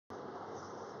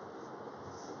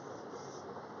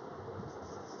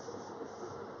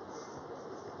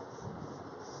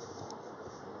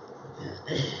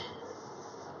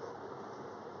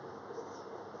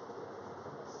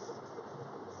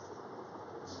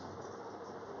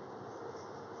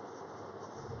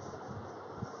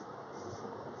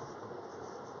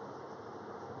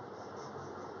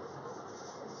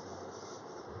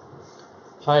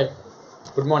Hi,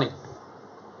 good morning.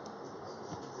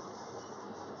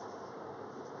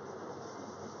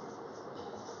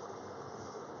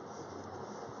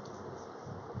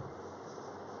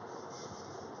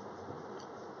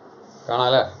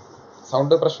 കാണാല്ലേ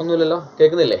sound പ്രശ്നമൊന്നുമില്ലല്ലോ,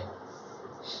 കേൾക്കുന്നില്ലേ?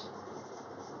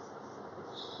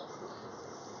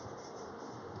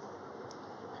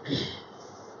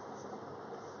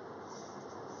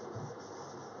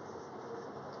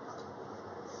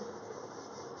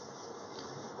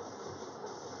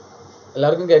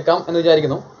 എല്ലാവർക്കും കേൾക്കാം എന്ന്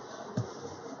വിചാരിക്കുന്നു.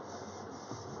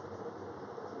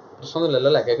 പ്രശ്നമൊന്നുമില്ലല്ലോ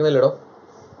അല്ലേ? കേൾക്കുന്നില്ലടോ?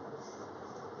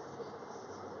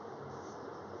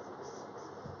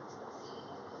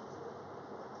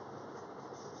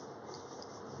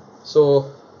 സോ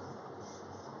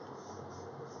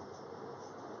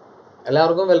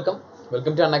എല്ലാവർക്കും വെൽക്കം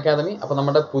ടു അൺഅക്കാദമി. അപ്പോൾ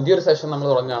നമ്മുടെ പുതിയൊരു സെഷൻ നമ്മൾ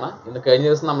തുടങ്ങുകയാണ്. ഇന്ന് കഴിഞ്ഞ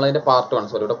ദിവസം നമ്മളതിൻ്റെ പാർട്ട് 1,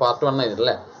 സോറി ഇവിടെ പാർട്ട് 1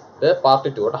 ആയിരുന്നല്ലേ, ഇത് പാർട്ട്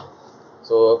 2 കേട്ടോ.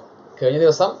 സോ കഴിഞ്ഞ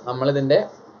ദിവസം നമ്മളിതിൻ്റെ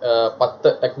 10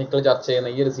 ടെക്നിക്കൽ ചർച്ച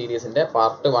ചെയ്യുന്ന ഈ ഒരു സീരീസിൻ്റെ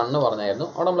പാർട്ട് 1 പറഞ്ഞായിരുന്നു.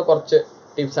 അവിടെ നമ്മൾ കുറച്ച്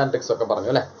ടിപ്സ് ആൻഡ് ട്രിക്സ് ഒക്കെ പറഞ്ഞു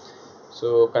അല്ലേ. സോ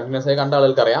കണ്ടിന്യൂസ് ആയി കണ്ട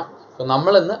ആളുകൾക്ക് അറിയാം. സോ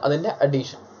നമ്മളിന്ന് അതിൻ്റെ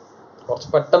അഡീഷൻ, കുറച്ച്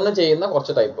പെട്ടെന്ന് ചെയ്യുന്ന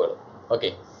കുറച്ച് ടൈപ്പുകൾ, ഓക്കെ,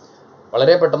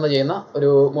 വളരെ പെട്ടെന്ന് ചെയ്യുന്ന ഒരു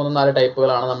 3-4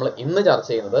 ടൈപ്പുകളാണ് നമ്മൾ ഇന്ന് ചർച്ച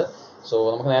ചെയ്യുന്നത്. സോ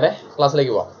നമുക്ക് നേരെ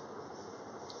ക്ലാസ്സിലേക്ക് പോവാം.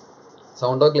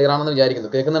 സൗണ്ട് ക്ലിയർ ആണെന്ന് വിചാരിക്കുന്നു,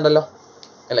 കേൾക്കുന്നുണ്ടല്ലോ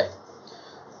അല്ലേ?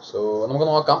 സോ നമുക്ക്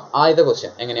നോക്കാം ആദ്യത്തെ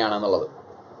ക്വസ്റ്റ്യൻ എങ്ങനെയാണെന്നുള്ളത്.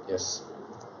 യെസ്,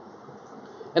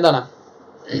 എന്താണ്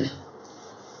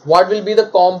what will be the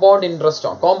compound interest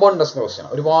on? Compound interest question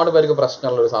ഒരുപാട് പേർക്ക്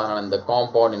പ്രശ്നമുള്ള ഒരു സാധനമാണ് എന്ത്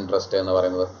കോമ്പൗണ്ട് ഇൻട്രസ്റ്റ് എന്ന്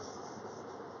പറയുന്നത്.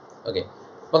 ഓക്കെ,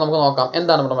 അപ്പോൾ നമുക്ക് നോക്കാം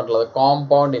എന്താണ് ഇവിടെ മറ്റുള്ളത്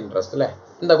കോമ്പൗണ്ട് ഇൻട്രസ്റ്റ് അല്ലേ.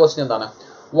 എന്താ ക്വസ്റ്റ്യൻ എന്താണ്?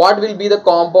 What will be the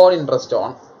compound interest on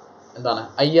എന്താണ്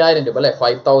 5000 രൂപ അല്ലേ,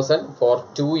 5000 four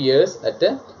 2 years at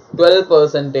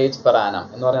 12% per annum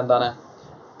എന്ന് പറഞ്ഞാൽ എന്താണ്?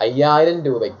 5000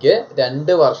 രൂപയ്ക്ക്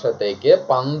 2 വർഷത്തേക്ക്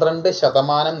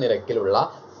 12% നിരക്കിലുള്ള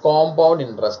കോമ്പൗണ്ട്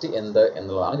ഇൻട്രസ്റ്റ് എന്ത്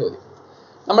എന്നുള്ളതാണ് ചോദ്യം.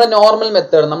 നമ്മുടെ നോർമൽ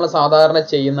മെത്തേഡ്, നമ്മൾ സാധാരണ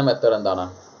ചെയ്യുന്ന മെത്തേഡ് എന്താണ്?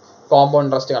 കോമ്പൗണ്ട്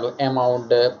ഇൻട്രസ്റ്റ് കണ്ടാൽ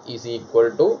amount is equal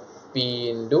to P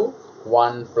into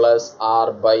 1 +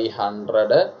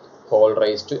 r/100 whole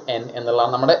raise to n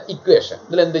എന്നുള്ളതാണ് നമ്മുടെ ഇക്വേഷൻ.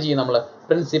 ഇതിൽ എന്ത് ചെയ്യും നമ്മൾ?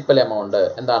 പ്രിൻസിപ്പൽ എമൗണ്ട്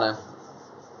എന്താണ്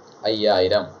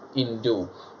 5000 ഇൻറ്റു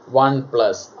 1 +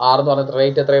 r എന്ന് പറഞ്ഞ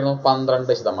റേറ്റ് എത്രയായിരുന്നു?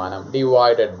 12%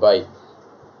 ഡിവൈഡഡ് ബൈ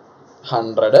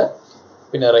 100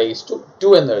 പിന്നെ റേസ് ടു 2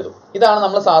 എന്ന് എഴുതും. ഇതാണ്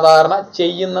നമ്മൾ സാധാരണ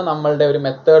ചെയ്യുന്ന നമ്മളുടെ ഒരു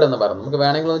മെത്തേഡ് എന്ന് പറയുന്നത്. നമുക്ക്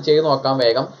വേണമെങ്കിൽ ഒന്ന് ചെയ്ത് നോക്കാം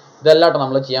വേഗം. ഇതല്ലാട്ടോ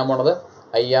നമ്മൾ ചെയ്യാൻ പോണത്.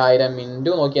 5000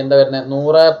 ഇൻറ്റു നോക്കി എന്താ വരുന്നത്?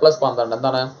 100 + 12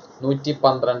 എന്താണ്?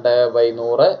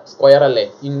 112/100 സ്ക്വയർ അല്ലേ,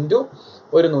 ഇൻറ്റു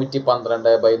ഒരു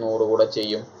 112/100 കൂടെ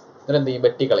ചെയ്യും. എന്നിട്ട് എന്ത് ചെയ്യും?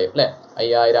 വെട്ടിക്കളയും അല്ലേ.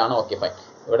 5000 ആണ്, ഓക്കെ ഫൈൻ.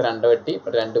 ഇവിടെ 2 വെട്ടി,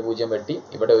 ഇവിടെ 2 0 വെട്ടി,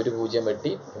 ഇവിടെ 1 0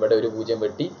 വെട്ടി, ഇവിടെ 1 0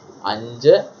 വെട്ടി.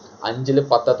 5 5 ൽ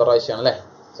 10 എത്ര പ്രാവശ്യമാണ് അല്ലേ?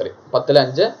 സോറി 10 ൽ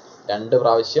 5 2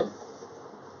 പ്രാവശ്യം.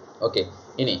 ഓക്കെ,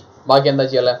 ഇനി ബാക്കി എന്താ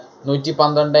ചെയ്യല്ലേ?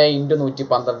 112 ഇൻറ്റു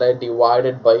 112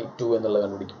 ഡിവൈഡഡ് ബൈ 2 എന്നുള്ളത്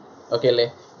കണ്ടുപിടിക്കും. ഓക്കെ അല്ലേ?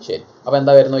 ശരി, അപ്പോൾ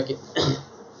എന്താ വരുന്നത് നോക്കി.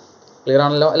 ക്ലിയർ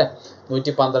ആണല്ലോ അല്ലേ?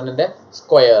 112ന്റെ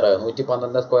സ്ക്വയർ,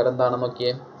 112ന്റെ സ്ക്വയർ എന്താണെന്ന്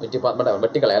നോക്കിയേ. 112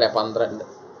 വെട്ടിക്കളയാം അല്ലേ. 12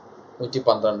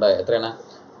 112 എത്രയാണ്?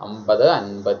 50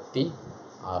 56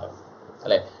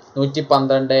 അല്ലേ.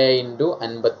 112 ഇൻറ്റു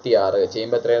 56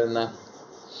 ചെയ്യുമ്പോൾ എത്രയാണ്?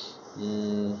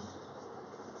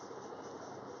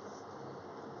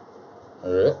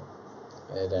 2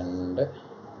 അല്ലേ,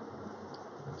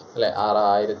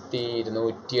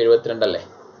 6272 അല്ലേ.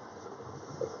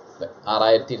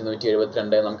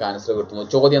 6272 നമുക്ക് ആൻസർ കിട്ടുന്നു.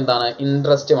 ചോദ്യം എന്താണ്?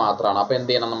 ഇൻട്രസ്റ്റ് മാത്രമാണ്. അപ്പോൾ എന്ത്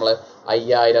ചെയ്യണം നമ്മൾ?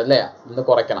 5000 അല്ലേ, ഇന്ന്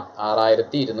കുറയ്ക്കണം.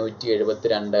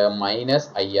 6272 മൈനസ്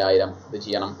 5000 ഇത്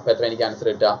ചെയ്യണം. അപ്പോൾ എത്ര എനിക്ക് ആൻസർ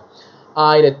കിട്ടുക?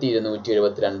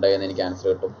 1272 എന്ന് എനിക്ക് ആൻസർ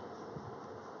കിട്ടും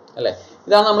അല്ലേ.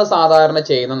 ഇതാണ് നമ്മൾ സാധാരണ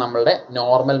ചെയ്യുന്ന നമ്മളുടെ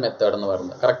നോർമൽ മെത്തേഡ് എന്ന്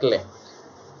പറയുന്നത്. കറക്റ്റ് അല്ലേ?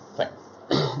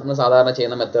 നമ്മൾ സാധാരണ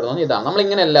ചെയ്യുന്ന മെത്തേഡ് എന്ന് പറഞ്ഞാൽ ഇതാണ്. നമ്മൾ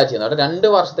ഇങ്ങനെയല്ല ചെയ്യുന്നത്. 2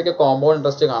 വർഷത്തേക്ക് കോമ്പൗണ്ട്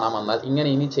ഇൻട്രസ്റ്റ് കാണാൻ വന്നാൽ ഇങ്ങനെ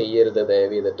ഇനി ചെയ്യരുത്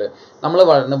ദയവ് ചെയ്തിട്ട്. നമ്മൾ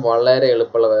വളരെ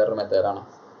എളുപ്പമുള്ള വേറൊരു മെത്തേഡാണ്.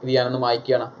 ഇത് ഞാനൊന്ന്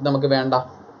മായ്ക്കുകയാണ്, ഇത് നമുക്ക് വേണ്ട,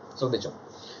 ശ്രദ്ധിച്ചു.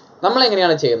 നമ്മൾ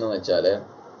എങ്ങനെയാണ് ചെയ്യുന്നതെന്ന് വെച്ചാൽ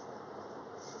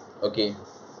ഓക്കെ,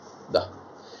 ഇതാ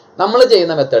നമ്മൾ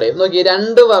ചെയ്യുന്ന മെത്തേഡ് നോക്കി.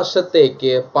 2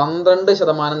 വർഷത്തേക്ക്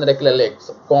 12% നിരക്കിലല്ലേ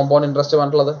കോമ്പൗണ്ട് ഇൻട്രസ്റ്റ്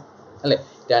പറഞ്ഞിട്ടുള്ളത് അല്ലേ.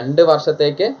 2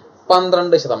 വർഷത്തേക്ക്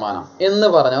 12% എന്ന്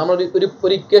പറഞ്ഞാൽ നമ്മൾ ഒരു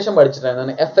ഇക്വേഷൻ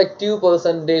പഠിച്ചിട്ടുണ്ടായിരുന്നു. എഫക്റ്റീവ്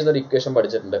പെർസെൻറ്റേജ് എന്നൊരു ഇക്വേഷൻ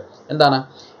പഠിച്ചിട്ടുണ്ട്. എന്താണ്?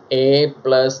 A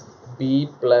 + B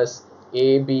 +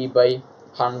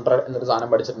 AB/100 എന്നൊരു സാധനം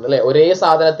പഠിച്ചിട്ടുണ്ട് അല്ലേ. ഒരേ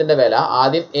സാധനത്തിന്റെ വില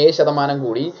ആദ്യം A%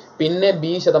 കൂടി, പിന്നെ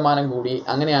B% കൂടി,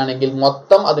 അങ്ങനെയാണെങ്കിൽ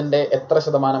മൊത്തം അതിന്റെ എത്ര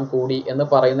ശതമാനം കൂടി എന്ന്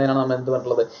പറയുന്നതിനാണ് നമ്മൾ എന്ത്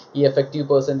പറഞ്ഞിട്ടുള്ളത്? ഈ എഫക്റ്റീവ്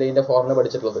പെർസെൻറ്റേജിന്റെ ഫോർമുല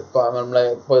പഠിച്ചിട്ടുള്ളത്. നമ്മളെ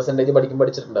പെർസെൻറ്റേജ്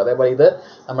പഠിച്ചിട്ടുണ്ട്. അതേപോലെ ഇത്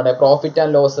നമ്മുടെ പ്രോഫിറ്റ്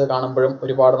ആൻഡ് ലോസ് കാണുമ്പോഴും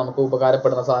ഒരുപാട് നമുക്ക്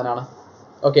ഉപകാരപ്പെടുന്ന സാധനമാണ്.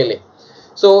 ഓക്കെ അല്ലേ?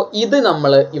 സോ ഇത്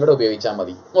നമ്മൾ ഇവിടെ ഉപയോഗിച്ചാൽ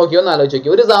മതി. നോക്കി ഒന്ന് ആലോചിച്ച് നോക്കി.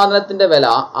 ഒരു സാധനത്തിന്റെ വില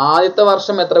ആദ്യത്തെ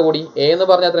വർഷം എത്ര കൂടി? എ എന്ന്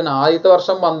പറഞ്ഞാൽ എത്രയാണ്? ആദ്യത്തെ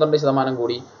വർഷം 12%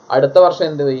 കൂടി, അടുത്ത വർഷം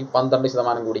എന്ത് പോയി?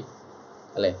 12% കൂടി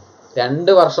അല്ലേ?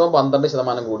 2 വർഷവും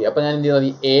 12% കൂടി. അപ്പൊ ഞാൻ എന്ത് ചെയ്താൽ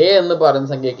മതി? എ എന്ന് പറയുന്ന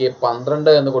സംഖ്യക്ക്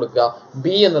 12 എന്ന് കൊടുക്കുക,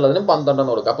 ബി എന്നുള്ളതിനും 12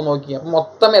 എന്ന് കൊടുക്കുക. അപ്പൊ നോക്കി, അപ്പൊ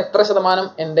മൊത്തം എത്ര ശതമാനം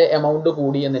എന്റെ എമൗണ്ട്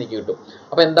കൂടി എന്ന് എനിക്ക് കിട്ടും.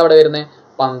 അപ്പൊ എന്താ ഇവിടെ വരുന്നത്?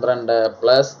 12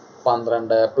 പ്ലസ്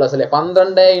 12 പ്ലസ് അല്ലെ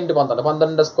 12 × 12,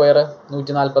 12 സ്ക്വയർ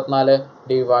 144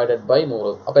 ഡിവൈഡഡ് ബൈ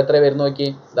 100. അപ്പൊ എത്ര വരുന്നു നോക്കി?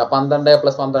 ഇതാ 12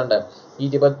 പ്ലസ് 12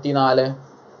 24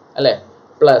 അല്ലെ,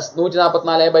 പ്ലസ്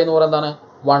 144 ബൈ 100 എന്താണ്?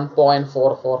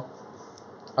 1.44.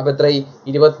 അപ്പൊ എത്രയായി?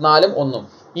 24ഉം 1ഉം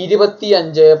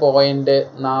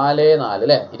 25.44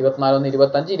 അല്ലെ, 24 1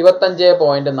 25,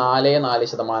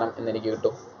 25.44% എന്ന് എനിക്ക്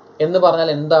കിട്ടും. എന്ന് പറഞ്ഞാൽ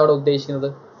എന്താ അവിടെ ഉദ്ദേശിക്കുന്നത്?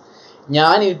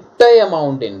 ഞാൻ ഇട്ട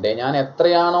എമൗണ്ടിന്റെ, ഞാൻ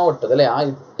എത്രയാണോ ഇട്ടത് അല്ലെ, ആ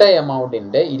ഇട്ട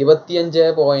എമൗണ്ടിന്റെ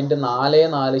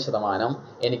 25.44%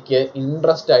 എനിക്ക്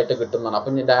ഇൻട്രസ്റ്റ് ആയിട്ട് കിട്ടുന്നതാണ്. അപ്പൊ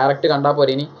ഡയറക്റ്റ് കണ്ടാൽ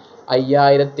പോരെ. ഇനി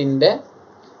 5000ന്റെ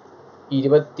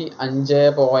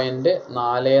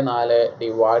 25.44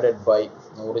 ഡിവൈഡഡ് ബൈ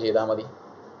 100 ചെയ്താൽ മതി.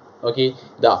 ഓക്കെ,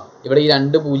 ഇതാ ഇവിടെ ഈ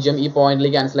 2 0 ഈ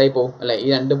പോയിന്റിലേക്ക് ക്യാൻസൽ ആയി പോകും അല്ലെ. ഈ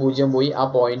 2 0 പോയി, ആ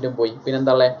പോയിന്റും പോയി. പിന്നെ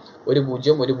എന്താ ഉള്ളത്? ഒരു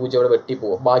 0 ഇവിടെ വെട്ടി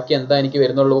പോകും. ബാക്കി എന്താ എനിക്ക്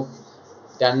വരുന്നുള്ളൂ?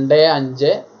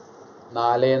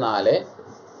 2544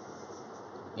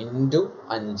 ×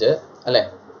 5 അല്ലെ,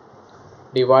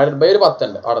 ഡിവൈഡഡ് ബൈ ഒരു 10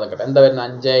 ഉണ്ട് അവിടെ നിൽക്കട്ടെ. എന്താ വരുന്നത്?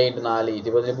 5 × 4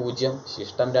 20 0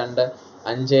 ശിഷ്ടം 2,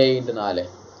 5 × 4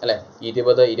 അല്ലെ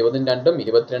 20, 20ഉം 2ഉം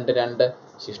 22 2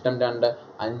 ശിഷ്ടം 2,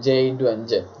 5 ×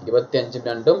 5 25ഉം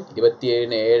 2ഉം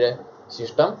 27 7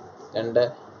 ശിഷ്ടം 2,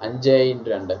 5 ×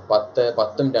 2 10,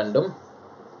 10ഉം 2ഉം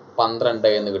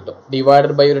 12 എന്ന് കിട്ടും.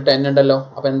 ഡിവൈഡഡ് ബൈ ഒരു 10 ഉണ്ടല്ലോ.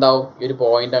 അപ്പൊ എന്താവും? ഈ ഒരു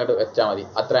പോയിന്റ് അങ്ങോട്ട് വെച്ചാൽ മതി.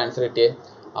 അത്ര ആൻസർ കിട്ടിയേ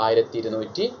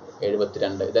 1272.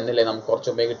 ഇതന്നെയല്ലേ നമുക്ക് കുറച്ച്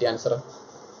മുമ്പേ കിട്ടിയ ആൻസർ?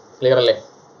 ക്ലിയർ അല്ലേ?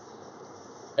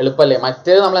 എളുപ്പല്ലേ?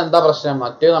 മറ്റേത് നമ്മൾ എന്താ പ്രശ്നം?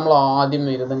 മറ്റേത് നമ്മൾ ആദ്യം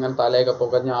ഇരുന്ന് ഇങ്ങനെ തലയൊക്കെ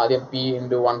പുകഞ്ഞ് ആദ്യം P ×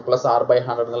 1 +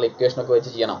 R/100 എന്നുള്ള ഇക്വേഷൻ ഒക്കെ വെച്ച്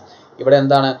ചെയ്യണം. ഇവിടെ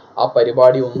എന്താണ്? ആ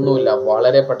പരിപാടി ഒന്നുമില്ല,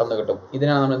 വളരെ പെട്ടെന്ന് കിട്ടും.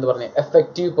 ഇതിനാണ് നമ്മൾ എന്ത് പറഞ്ഞത്?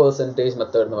 എഫക്റ്റീവ് പെർസെൻറ്റേജ്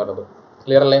മെത്തേഡ് എന്ന് പറയുന്നത്.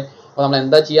 ക്ലിയർ അല്ലേ? അപ്പൊ നമ്മൾ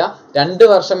എന്താ ചെയ്യുക? 2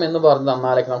 വർഷം എന്ന് പറഞ്ഞ്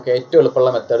തന്നാലേക്ക് നമുക്ക് ഏറ്റവും എളുപ്പമുള്ള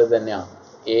മെത്തേഡ് തന്നെയാണ്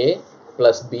A +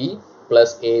 B +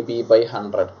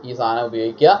 AB/100. ഈ സാധനം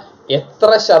ഉപയോഗിക്കുക. എത്ര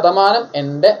ശതമാനം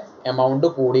എൻ്റെ എമൗണ്ട്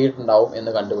കൂടിയിട്ടുണ്ടാവും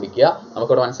എന്ന് കണ്ടുപിടിക്കുക.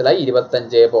 നമുക്കിവിടെ മനസ്സിലായി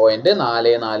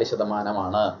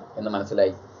 25.44% എന്ന്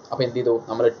മനസ്സിലായി. അപ്പൊ എന്ത് ചെയ്തു?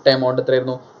 നമ്മൾ ഇട്ട എമൗണ്ട്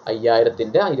എത്രയായിരുന്നു?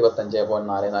 5000ന്റെ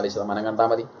 25.44% കണ്ടാൽ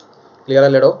മതി. ക്ലിയർ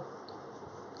അല്ലേടോ?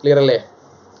 ക്ലിയർ അല്ലേ?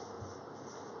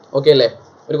 ഓക്കെ അല്ലേ?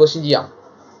 ഒരു ക്വസ്റ്റ്യൻ ചെയ്യാം.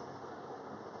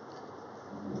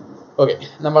 ഓക്കെ,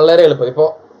 വളരെ എളുപ്പം. ഇപ്പോൾ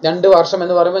 2 വർഷം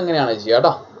എന്ന് പറയുമ്പോൾ എങ്ങനെയാണ് ചെയ്യുക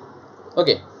കേട്ടോ?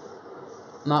 ഓക്കെ,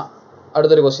 എന്നാ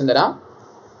അടുത്തൊരു ക്വസ്റ്റ്യൻ തരാം.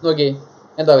 നോക്കി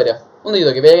എന്താ വരിക? ഒന്ന് ചെയ്ത്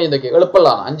നോക്കി, വേഗം ചെയ്ത് നോക്കി.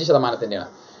 എളുപ്പമുള്ളതാണ്. 5%ൻ്റെയാണ്.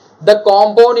 The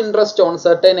compound interest on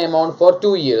certain amount four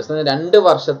 2 years. 2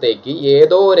 വർഷത്തേക്ക്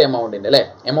ഏതോ ഒരു എമൗണ്ടിന്റെ അല്ലെ,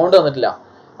 എമൗണ്ട് തന്നിട്ടില്ല,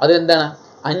 അതെന്താണ്?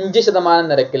 5%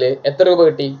 നിരക്കിൽ എത്ര രൂപ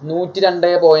കിട്ടി?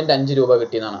 102.5 രൂപ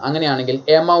കിട്ടിയെന്നാണ്. അങ്ങനെയാണെങ്കിൽ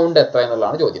എമൗണ്ട് എത്ര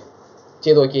എന്നുള്ളതാണ് ചോദ്യം.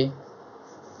 ചെയ്ത് നോക്കി.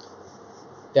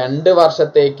 2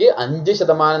 വർഷത്തേക്ക്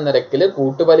 5% നിരക്കിൽ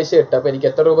കൂട്ടുപലിശ ഇട്ടപ്പോൾ എനിക്ക്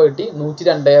എത്ര രൂപ കിട്ടി?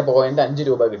 102.5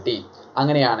 രൂപ കിട്ടി.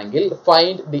 അങ്ങനെയാണെങ്കിൽ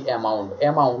ഫൈൻഡ് ദി എമൗണ്ട്.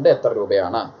 എമൗണ്ട് എത്ര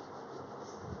രൂപയാണ്?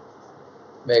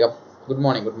 വേഗം. ഗുഡ്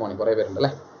മോർണിംഗ് കുറേ പേരുണ്ട് അല്ലേ?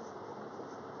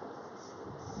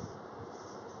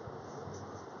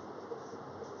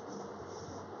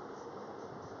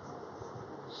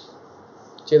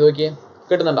 ചെയ്ത് നോക്കിയേ,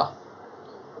 കിട്ടുന്നുണ്ടോ?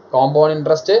 കോമ്പൗണ്ട്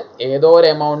ഇൻട്രസ്റ്റ് ഏതോ ഒരു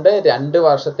എമൗണ്ട് 2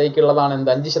 വർഷത്തേക്കുള്ളതാണ്. എന്ത്?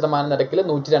 5% നിരക്കിൽ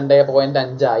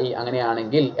 102.5 ആയി.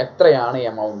 അങ്ങനെയാണെങ്കിൽ എത്രയാണ്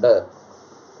എമൗണ്ട്?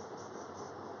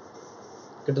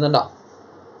 കിട്ടുന്നുണ്ടോ?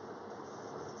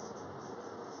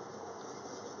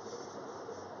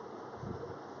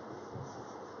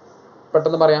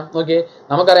 പെട്ടെന്ന് പറയാം. നോക്കിയേ,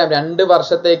 നമുക്കറിയാം 2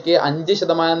 വർഷത്തേക്ക്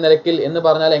 5% നിരക്കിൽ എന്ന്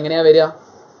പറഞ്ഞാൽ എങ്ങനെയാ വരിക?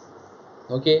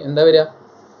 നോക്കിയേ, എന്താ വരിക?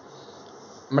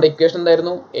 നമ്മുടെ ഇക്വേഷൻ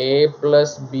എന്തായിരുന്നു? A +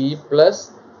 B +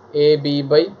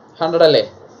 AB/100 അല്ലേ?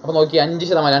 അപ്പൊ നോക്കി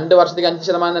 5%, 2 വർഷത്തേക്ക്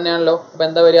 5% തന്നെയാണല്ലോ. അപ്പൊ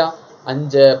എന്താ വരിക?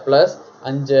 5 +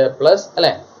 5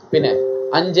 അല്ലെ, പിന്നെ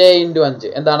 5 × 5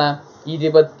 എന്താണ്?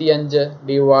 25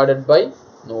 ഡിവൈഡഡ് ബൈ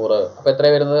 100. അപ്പൊ എത്ര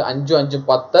വരുന്നത്? 5ഉം 5ഉം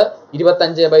 10,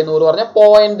 25/100 പറഞ്ഞാൽ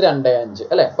 0.25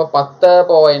 അല്ലെ. അപ്പൊ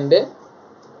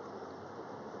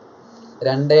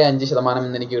 10.25%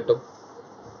 എന്ന് എനിക്ക് കിട്ടും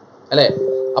അല്ലെ.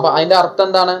 അപ്പൊ അതിന്റെ അർത്ഥം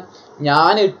എന്താണ്?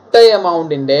 ഞാൻ ഇട്ട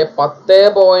എമൗണ്ടിന്റെ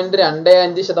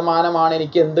 10.25%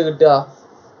 എനിക്ക് എന്ത് കിട്ടുക?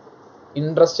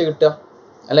 ഇൻട്രസ്റ്റ് കിട്ടുക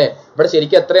അല്ലെ. ഇവിടെ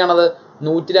ശരിക്കും എത്രയാണത്?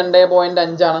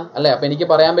 102.5 ആണ് അല്ലെ. അപ്പൊ എനിക്ക്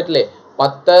പറയാൻ പറ്റില്ലേ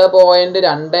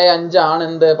 10.25 ആണ്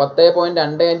എന്ത്?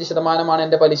 10.25%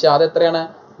 എന്റെ പലിശ. അത് എത്രയാണ്?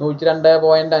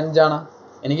 102.5 ആണ്.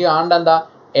 എനിക്ക് കാണേണ്ട എന്താ?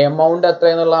 എമൗണ്ട്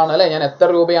എത്രയെന്നുള്ളതാണ് അല്ലെ. ഞാൻ എത്ര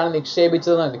രൂപയാണ്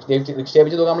നിക്ഷേപിച്ചത്?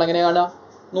 നിക്ഷേപിച്ച തുക നമ്മൾ എങ്ങനെയാണ്?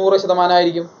 100%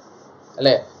 ആയിരിക്കും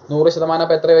അല്ലേ? 100%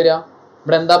 അപ്പം എത്ര വരിക?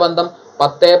 ഇവിടെ എന്താ ബന്ധം?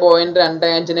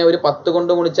 10.25 ഒരു 10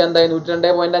 കൊണ്ട് ഗുണിച്ചാൽ എന്തായി?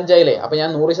 102.5 ആയില്ലേ? അപ്പം ഞാൻ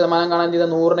 100% കാണാൻ ചെയ്ത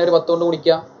 100നെ ഒരു 10 കൊണ്ട്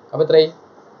ഗുണിക്കുക. അപ്പം എത്രയായി?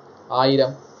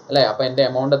 1000 അല്ലേ? അപ്പം എൻ്റെ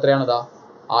എമൗണ്ട് എത്രയാണ്? ഇതാ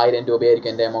 1000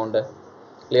 രൂപയായിരിക്കും എൻ്റെ എമൗണ്ട്.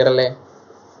 ക്ലിയർ അല്ലേ?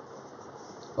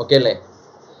 ഓക്കെ അല്ലേ?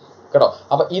 കേട്ടോ.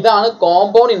 അപ്പം ഇതാണ്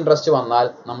കോമ്പൗണ്ട് ഇൻട്രസ്റ്റ് വന്നാൽ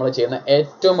നമ്മൾ ചെയ്യുന്ന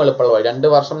ഏറ്റവും എളുപ്പമുള്ള വഴി. 2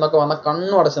 വർഷം എന്നൊക്കെ വന്നാൽ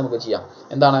കണ്ണു അടച്ച് നമുക്ക് ചെയ്യാം.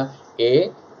 എന്താണ്? A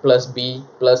 + B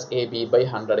 +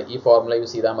 AB/100 ഈ ഫോർമുല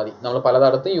യൂസ് ചെയ്താൽ മതി. നമ്മൾ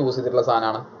പലതരത്ത് യൂസ് ചെയ്തിട്ടുള്ള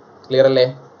സാധനമാണ്. ക്ലിയർ അല്ലേ?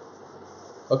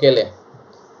 ഓക്കെ അല്ലേ?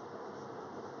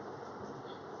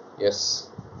 യെസ്.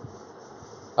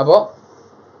 അപ്പോൾ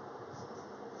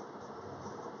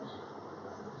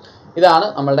ഇതാണ്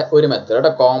നമ്മളുടെ ഒരു മെത്തേഡ്.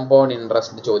 കോമ്പൗണ്ട്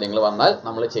ഇൻട്രസ്റ്റ് ചോദ്യങ്ങൾ വന്നാൽ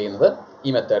നമ്മൾ ചെയ്യുന്നത്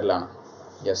ഈ മെത്തേഡിലാണ്.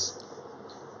 യെസ്.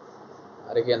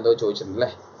 ആരൊക്കെ എന്തോ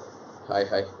ചോദിച്ചിട്ടുണ്ടല്ലേ?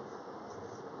 Hi.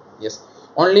 Yes.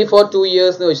 Only four 2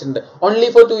 years എന്ന് ചോദിച്ചിട്ടുണ്ട്. ഓൺലി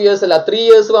ഫോർ 2 years അല്ല, 3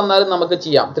 years വന്നാലും നമുക്ക്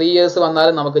ചെയ്യാം. 3 years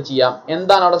വന്നാലും നമുക്ക് ചെയ്യാം.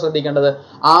 എന്താണ് അവിടെ ശ്രദ്ധിക്കേണ്ടത്?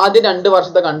 ആദ്യം 2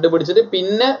 വർഷത്തെ കണ്ടുപിടിച്ചിട്ട്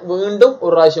പിന്നെ വീണ്ടും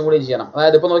ഒരു പ്രാവശ്യം കൂടി ചെയ്യണം.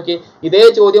 അതായത് ഇപ്പോൾ നോക്കി, ഇതേ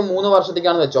ചോദ്യം 3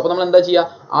 വർഷത്തേക്കാണെന്ന് വെച്ചു. അപ്പോൾ നമ്മൾ എന്താ ചെയ്യുക?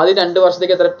 ആദ്യം 2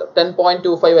 വർഷത്തേക്ക് എത്ര?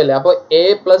 10.25 അല്ലേ? അപ്പോൾ A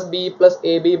 + B +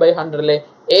 AB/100 അല്ലേ?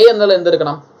 A എന്നുള്ള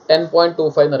എന്തെടുക്കണം?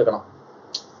 10.25 എന്ന് എടുക്കണം.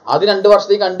 ആദ്യം 2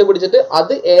 വർഷത്തേക്ക് കണ്ടുപിടിച്ചിട്ട്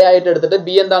അത് A ആയിട്ട് എടുത്തിട്ട്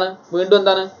B എന്താണ്? വീണ്ടും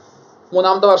എന്താണ്?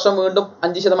 3ാമത്തെ വർഷം വീണ്ടും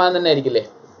 5% തന്നെ ആയിരിക്കില്ലേ?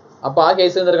 അപ്പോൾ ആ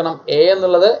കേസിൽ എന്തെടുക്കണം? A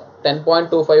എന്നുള്ളത്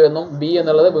 10.25 എന്നും B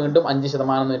എന്നുള്ളത് വീണ്ടും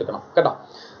 5% എന്നും എടുക്കണം. കേട്ടോ?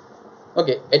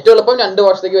 ഓക്കെ. ഏറ്റവും എളുപ്പം 2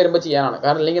 വർഷത്തേക്ക് വരുമ്പോൾ ചെയ്യാനാണ്.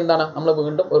 കാരണം അല്ലെങ്കിൽ എന്താണ്? നമ്മൾ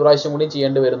വീണ്ടും ഒരു പ്രാവശ്യം കൂടി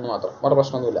ചെയ്യേണ്ടി വരുന്നു മാത്രം. വേറെ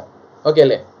പ്രശ്നമൊന്നുമില്ല. ഓക്കെ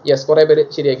അല്ലേ? യെസ്. കുറേ പേര്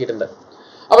ശരിയാക്കിയിട്ടുണ്ട്.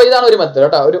 അപ്പോൾ ഇതാണ് ഒരു മെത്തേഡ്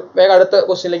കേട്ടോ. ഒരു വേഗം അടുത്ത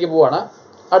ക്വസ്റ്റ്യനിലേക്ക് പോവാണ്.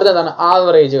 അടുത്ത എന്താണ്?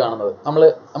 ആവറേജ് കാണുന്നത്.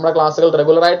 നമ്മുടെ ക്ലാസ്സുകൾ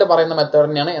റെഗുലറായിട്ട് പറയുന്ന മെത്തേഡ്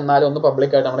തന്നെയാണ്. എന്നാലും ഒന്ന്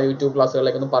പബ്ലിക്കായിട്ട് നമ്മുടെ യൂട്യൂബ്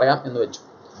ക്ലാസ്സുകളിലേക്ക് ഒന്ന് പറയാം എന്ന് വെച്ചു.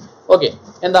 ഓക്കെ.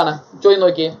 എന്താണ് ചോദ്യം?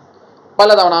 നോക്കി,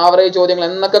 പലതവണ ആവറേജ് ചോദ്യങ്ങൾ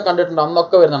എന്നൊക്കെ കണ്ടിട്ടുണ്ട്,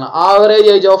 അന്നൊക്കെ വരുന്നതാണ്. ആവറേജ്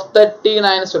ഏജ് ഓഫ്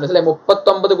 39 സ്റ്റുഡൻസ് അല്ലെ?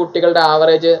 39 കുട്ടികളുടെ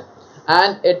ആവറേജ്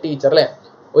ആൻഡ് എ ടീച്ചർ അല്ലെ?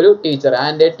 ഒരു teacher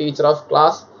and A teacher of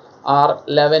class R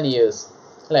 11 years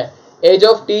അല്ലെ? Age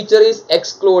of teacher is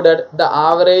excluded. The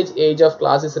average age of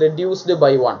class is reduced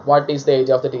by 1. What is the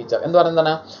age of the teacher എന്ന്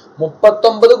പറയുന്നതാണ്?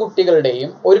 39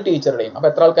 കുട്ടികളുടെയും ഒരു ടീച്ചറുടെയും. അപ്പൊ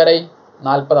എത്ര ആൾക്കാരായി?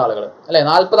 40 ആളുകൾ അല്ലെ?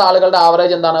 40 ആളുകളുടെ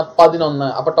ആവറേജ് എന്താണ്? 11.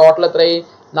 അപ്പൊ ടോട്ടൽ എത്രയായി?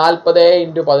 40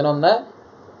 × 11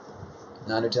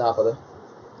 440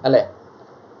 അല്ലേ?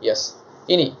 യെസ്.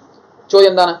 ഇനി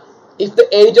ചോദ്യം എന്താണ്? If the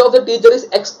age of the teacher is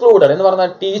excluded എന്ന്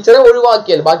പറഞ്ഞാൽ ടീച്ചറെ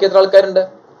ഒഴിവാക്കിയാൽ ബാക്കി എത്ര ആൾക്കാരുണ്ട്?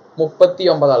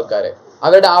 39 ആൾക്കാർ.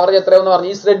 അവരുടെ ആവറേജ് എത്രയെന്ന് പറഞ്ഞു?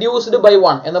 ഈസ് റെഡ്യൂസ്ഡ് ബൈ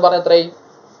 1 എന്ന് പറഞ്ഞാൽ എത്രയായി?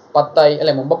 10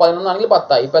 അല്ലെ? മുമ്പ് 11 ആണെങ്കിൽ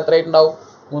 10 ഇപ്പൊ എത്രയായിട്ടുണ്ടാവും?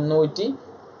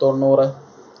 390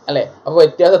 അല്ലെ? അപ്പൊ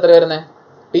വ്യത്യാസം എത്ര വരുന്നത്?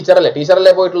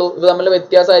 ടീച്ചറല്ലേ പോയിട്ടുള്ളൂ. ഇത് തമ്മിൽ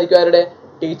വ്യത്യാസമായിരിക്കും ആരുടെ?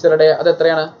 ടീച്ചറുടെ. അത്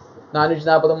എത്രയാണ്?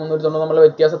 440 390 തമ്മിലുള്ള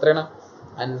വ്യത്യാസം എത്രയാണ്?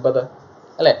 50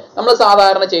 അല്ലെ? നമ്മൾ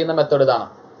സാധാരണ ചെയ്യുന്ന മെത്തേഡ് ഇതാണ്.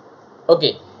 ഓക്കെ.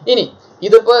 ഇനി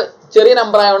ഇതിപ്പോ ചെറിയ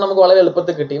നമ്പർ ആയതുകൊണ്ട് നമുക്ക് വളരെ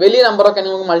എളുപ്പത്തിൽ കിട്ടി. വലിയ നമ്പറൊക്കെ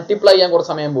നമുക്ക് മൾട്ടിപ്ലൈ ചെയ്യാൻ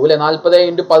കുറച്ച് സമയം പോകും അല്ലെ?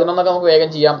 40 × 11 നമുക്ക് വേഗം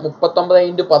ചെയ്യാം.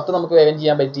 39 × 10 നമുക്ക് വേഗം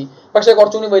ചെയ്യാൻ പറ്റി. പക്ഷെ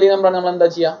കുറച്ചുകൂടി വലിയ നമ്പറാണ് നമ്മൾ എന്താ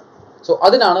ചെയ്യുക? സോ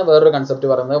അതിനാണ് വേറൊരു കൺസെപ്റ്റ്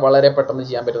പറയുന്നത്. വളരെ പെട്ടെന്ന്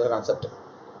ചെയ്യാൻ പറ്റുന്ന ഒരു കൺസെപ്റ്റ്.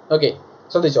 ഓക്കെ.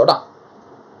 ശ്രദ്ധിച്ചോട്ടാ.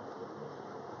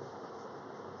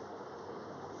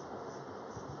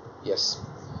 യെസ്.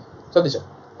 ശ്രദ്ധിച്ചോ.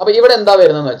 അപ്പൊ ഇവിടെ എന്താ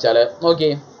വരുന്നതെന്ന് വെച്ചാൽ നോക്കി,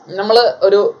 നമ്മൾ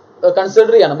ഒരു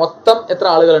കൺസിഡർ ചെയ്യാണ് മൊത്തം എത്ര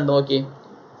ആളുകളുണ്ട്. നോക്കി,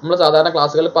 നമ്മൾ സാധാരണ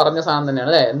ക്ലാസ്സുകളിൽ പറഞ്ഞ സാധനം തന്നെയാണ്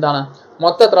അല്ലേ? എന്താണ്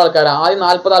മൊത്തം എത്ര ആൾക്കാരാണ്? ആദ്യം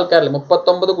 40 ആൾക്കാരല്ലേ?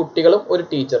 39 കുട്ടികളും ഒരു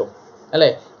ടീച്ചറും അല്ലേ?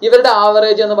 ഇവരുടെ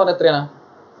ആവറേജ് എന്ന് പറഞ്ഞാൽ എത്രയാണ്?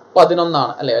 11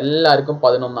 അല്ലേ? എല്ലാവർക്കും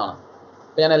 11.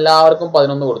 അപ്പൊ ഞാൻ എല്ലാവർക്കും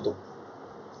 11 കൊടുത്തു.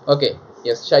 ഓക്കെ.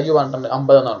 യെസ്. ഷൈജു പറഞ്ഞിട്ടുണ്ട്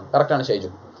 50 എന്നാണ്. കറക്റ്റാണ്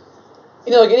ഷൈജു.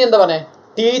 ഇനി നോക്കി, ഇനി എന്താ പറഞ്ഞേ?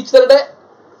 ടീച്ചറുടെ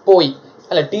പോയി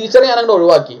അല്ലെ? ടീച്ചറെ ഞാൻ അങ്ങോട്ട്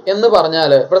ഒഴിവാക്കി എന്ന്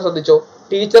പറഞ്ഞാൽ ഇവിടെ ശ്രദ്ധിച്ചോ,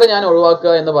 ടീച്ചറെ ഞാൻ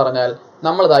ഒഴിവാക്കുക എന്ന് പറഞ്ഞാൽ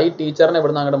നമ്മളിതാ ഈ ടീച്ചറിനെ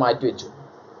ഇവിടുന്ന് അങ്ങോട്ട് മാറ്റി വെച്ചു.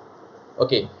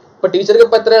 ഓക്കെ. ഇപ്പൊ ടീച്ചർക്ക്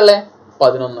ഇപ്പൊ എത്രയുള്ളേ?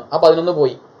 11. ആ 11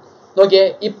 പോയി. നോക്കിയേ,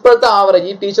 ഇപ്പോഴത്തെ ആവറേജ്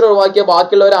ഈ ടീച്ചർ ഒഴിവാക്കിയ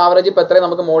ബാക്കിയുള്ളവർ ആവറേജ് ഇപ്പൊ എത്രയാണ്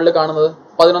നമുക്ക് മുകളിൽ കാണുന്നത്?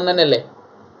 11 തന്നെ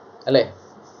അല്ലേ?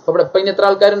 അപ്പൊ ഇവിടെ ഇപ്പൊ ഇനി എത്ര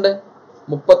ആൾക്കാരുണ്ട്?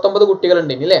 39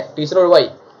 കുട്ടികളുണ്ട് ഇനി അല്ലേ? ടീച്ചർ ഒഴിവായി.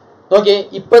 നോക്കിയേ,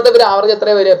 ഇപ്പോഴത്തെ ഒരു ആവറേജ് എത്ര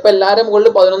വരിക? ഇപ്പൊ എല്ലാവരും മുകളിൽ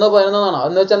 11 ആണ്.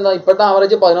 എന്ന് വെച്ചാൽ എന്താ? ഇപ്പോഴത്തെ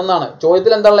ആവറേജ് 11 ആണ്.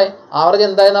 ചോദ്യത്തിൽ എന്താ ഉള്ളത്? ആവറേജ്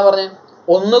എന്തായെന്നാ പറഞ്ഞേ?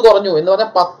 1 കുറഞ്ഞു എന്ന് പറഞ്ഞാൽ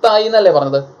 10 ആയി എന്നല്ലേ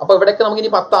പറഞ്ഞത്? അപ്പൊ ഇവിടേക്ക് നമുക്ക്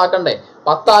ഇനി 10 ആക്കണ്ടേ?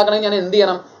 10 ആക്കണമെങ്കിൽ ഞാൻ എന്ത്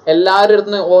ചെയ്യണം? എല്ലാവരും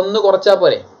അടുത്ത് 1 കുറച്ചാൽ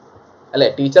പോരെ അല്ലെ?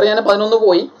 ടീച്ചർ ഞാൻ 11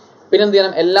 പോയി, പിന്നെ എന്ത്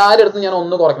ചെയ്യണം? എല്ലാവരും അടുത്ത് ഞാൻ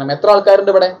 1 കുറയ്ക്കണം. എത്ര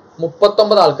ആൾക്കാരുണ്ട് ഇവിടെ?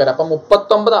 39 ആൾക്കാർ. അപ്പൊ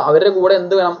 39 അവരുടെ കൂടെ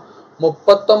എന്ത് വേണം?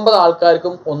 39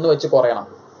 ആൾക്കാർക്കും 1 വെച്ച് കുറയണം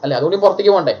അല്ലെ? അതുകൂടി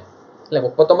പുറത്തേക്ക് പോകണ്ടേ അല്ലെ?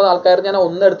 39 ആൾക്കാർ ഞാൻ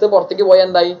 1 എടുത്ത് പുറത്തേക്ക് പോയാൽ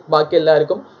എന്തായി? ബാക്കി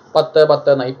എല്ലാവർക്കും 10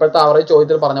 എന്നായി. ഇപ്പോഴത്തെ ആവറേജ്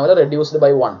ചോദ്യത്തിൽ പറഞ്ഞ പോലെ റെഡ്യൂസ്ഡ്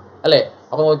ബൈ 1 അല്ലെ?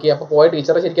 അപ്പൊ നോക്കി, അപ്പൊ പോയ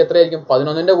ടീച്ചറെ ശരിക്കും എത്രയായിരിക്കും?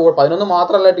 11ന്റെ കൂടെ 11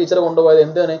 മാത്രമല്ല ടീച്ചർ കൊണ്ടുപോയത്.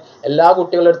 എന്താണ്? എല്ലാ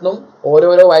കുട്ടികളുടെ അടുത്തും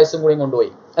ഓരോരോ വയസ്സും കൂടി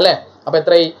കൊണ്ടുപോയി അല്ലെ? അപ്പൊ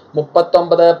എത്രയായി?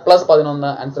 39 + 11.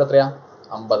 ആൻസർ എത്രയാ?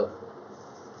 50.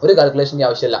 ഒരു കാൽക്കുലേഷൻ്റെ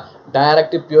ആവശ്യമില്ല.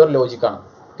 ഡയറക്റ്റ് പ്യൂർ ലോജിക് ആണ്.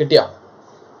 കിട്ടിയോ?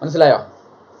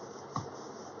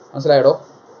 മനസ്സിലായോടോ?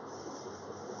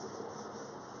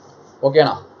 ഓക്കെ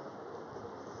ആണോ?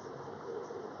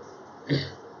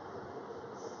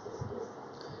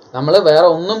 നമ്മൾ വേറെ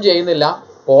ഒന്നും ചെയ്യുന്നില്ല.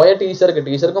 പോയ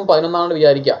ടീച്ചർക്കും 11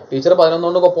 വിചാരിക്കുക. ടീച്ചർ 11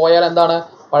 കൊണ്ട് പോയാൽ എന്താണ്?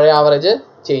 പഴയ ആവറേജ്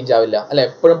ചേഞ്ച് ആവില്ല അല്ലെ?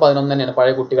 എപ്പോഴും 11 തന്നെയാണ്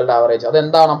പഴയ കുട്ടികളുടെ ആവറേജ്. അത്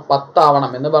എന്താവണം? 10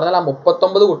 ആവണം എന്ന് പറഞ്ഞാൽ ആ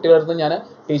 39 കുട്ടികളടുത്ത് ഞാൻ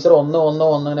ടീച്ചർ 1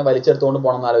 ഇങ്ങനെ വലിച്ചെടുത്തുകൊണ്ട്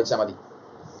പോകണം എന്ന് ആലോചിച്ചാൽ മതി.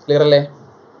 ക്ലിയർ അല്ലേ?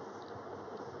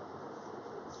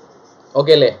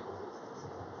 ഓക്കെ അല്ലേ?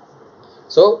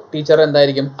 സോ ടീച്ചർ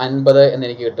എന്തായിരിക്കും? 50 എന്ന്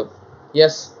എനിക്ക് കിട്ടും.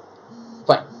 Yes,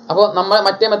 fine. അപ്പോൾ നമ്മൾ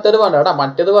മറ്റേ മെത്തേഡ് വേണ്ട കേട്ടോ.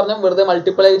 മറ്റേത് പറഞ്ഞാൽ വെറുതെ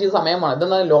മൾട്ടിപ്ലൈ ചെയ്ത് സമയമാണ്.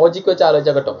 ഇതെന്നാൽ ലോജിക്ക് വെച്ച്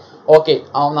ആലോചിച്ചാൽ കിട്ടും. ഓക്കെ,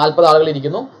 40 ആളുകൾ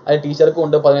ഇരിക്കുന്നു. അത് ടീച്ചർക്കും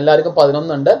ഉണ്ട്, എല്ലാവർക്കും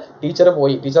 11 ഉണ്ട്. ടീച്ചറെ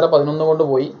 11 കൊണ്ട്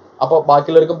പോയി. അപ്പോൾ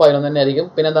ബാക്കിയുള്ളവർക്കും 11 തന്നെ ആയിരിക്കും.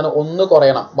 പിന്നെ എന്താണ്? 1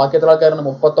 കുറയണം. ബാക്കി എത്ര ആൾക്കാരാണ്?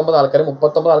 39 ആൾക്കാർ.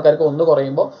 39 ആൾക്കാർക്ക് 1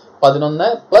 കുറയുമ്പോൾ 11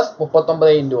 പ്ലസ്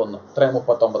 39 ഇൻറ്റു 1 ഇത്രയും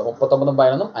 39. 39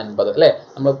 11 50 അല്ലേ?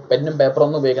 നമ്മൾ പെന്നും പേപ്പറും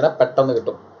ഒന്നും ഉപയോഗിക്കണം, പെട്ടെന്ന്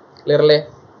കിട്ടും. ക്ലിയർ അല്ലേ?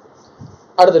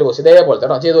 അടുത്തൊരു ക്വസ്റ്റ്യൻ ഇതേപോലത്തെ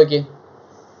കേട്ടോ, ചെയ്ത് നോക്കി.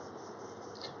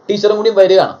 ടീച്ചറും കൂടി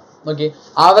വരികയാണ്. നോക്കി,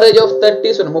 ആവറേജ് ഓഫ് 30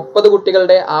 സ്റ്റുഡൻറ്, 30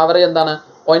 കുട്ടികളുടെ ആവറേജ് എന്താണ്?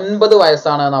 9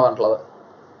 വയസ്സാണ് എന്നാണ് പറഞ്ഞിട്ടുള്ളത്.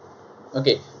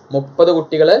 ഓക്കെ, 30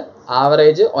 കുട്ടികൾ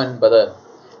ആവറേജ് 9.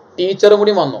 ടീച്ചറും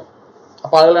കൂടി വന്നു,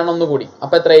 അപ്പൊ ആളുകളാണ് ഒന്നുകൂടി.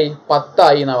 അപ്പൊ എത്രയായി? 10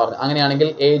 ആയി എന്നാ പറഞ്ഞു. അങ്ങനെയാണെങ്കിൽ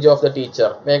ഏജ് ഓഫ് ദ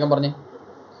ടീച്ചർ, വേഗം പറഞ്ഞ്.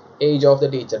 ഏജ് ഓഫ് ദ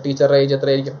ടീച്ചർ, ടീച്ചറുടെ ഏജ്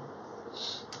എത്രയായിരിക്കും?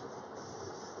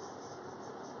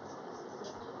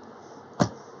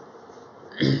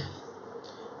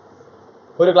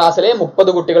 ഒരു ക്ലാസ്സിലെ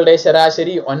 30 കുട്ടികളുടെ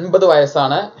ശരാശരി 9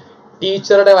 വയസ്സാണ്.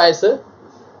 ടീച്ചറുടെ വയസ്സ്,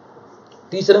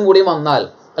 ടീച്ചറും കൂടി വന്നാൽ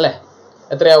അല്ലെ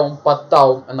എത്രയാവും? 10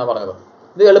 ആവും എന്നാ പറഞ്ഞത്.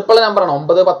 ഇത് എളുപ്പമുള്ള നമ്പറാണ്.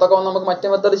 9, 10 ഒക്കെ നമുക്ക്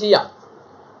മറ്റേ മെത്തേഡ് ചെയ്യാം.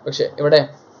 പക്ഷെ ഇവിടെ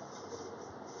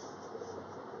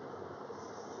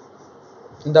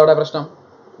എന്താ ഇവിടെ പ്രശ്നം?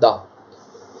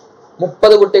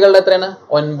 30 കുട്ടികളുടെ എത്രയാണ്?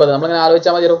 9. നമ്മളിങ്ങനെ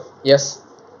ആലോചിച്ചാൽ മതിയോ? യെസ്,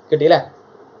 കിട്ടിയില്ലേ?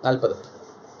 40.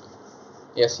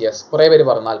 യെസ്, കുറെ പേര്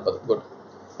പറഞ്ഞു 40. ഗുഡ്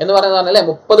എന്ന് പറയുന്നത് അല്ലേ?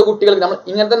 30 കുട്ടികൾക്ക് നമ്മൾ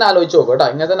ഇങ്ങനെ തന്നെ ആലോചിച്ച് നോക്കും കേട്ടോ.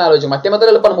 ഇങ്ങനെ തന്നെ ആലോചിച്ചു. മറ്റേ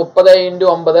മെത്തേഡ് എളുപ്പമാണ്. 30 ഇൻറ്റു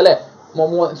 9 അല്ലെ?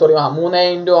 3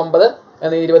 ഇൻറ്റു 9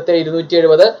 27,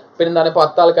 270. പിന്നെന്താണ്?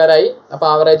 10 ആൾക്കാരായി. അപ്പൊ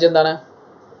ആവറേജ് എന്താണ്?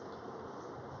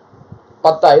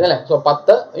 10 ആയി അല്ലേ? സോ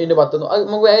 10 ഇൻറ്റു 10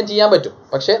 നമുക്ക് വേഗം ചെയ്യാൻ പറ്റും.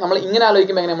 പക്ഷെ നമ്മൾ ഇങ്ങനെ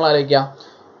ആലോചിക്കുമ്പോൾ എങ്ങനെ നമ്മൾ ആലോചിക്കുക?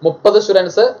 30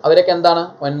 സ്റ്റുഡൻസ്, അവരൊക്കെ എന്താണ്?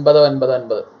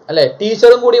 9 അല്ലെ?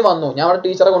 ടീച്ചറും കൂടി വന്നു. ഞാൻ അവിടെ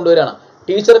ടീച്ചറെ കൊണ്ടുവരികയാണ്.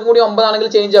 ടീച്ചറും കൂടി 9 ആണെങ്കിൽ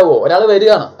ചേഞ്ച് ആവുമോ? ഒരാൾ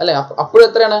വരികയാണ് അല്ലെ? അപ്പോഴും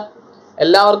എത്രയാണ്?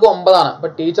 എല്ലാവർക്കും 9 ആണ്. അപ്പൊ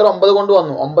ടീച്ചർ 9 കൊണ്ട്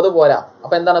വന്നു, 9 പോരാ.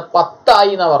 അപ്പൊ എന്താണ്? 10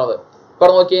 ആയി എന്നാ പറഞ്ഞത്. ഇപ്പൊ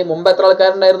നോക്കിയേ, മുമ്പ് എത്ര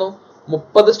ആൾക്കാരുണ്ടായിരുന്നു?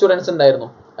 30 സ്റ്റുഡൻസ് ഉണ്ടായിരുന്നു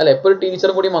അല്ലെ? ഇപ്പൊ ഒരു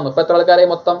ടീച്ചറും കൂടി വന്നു. ഇപ്പൊ എത്ര ആൾക്കാരായി?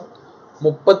 മൊത്തം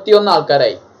 31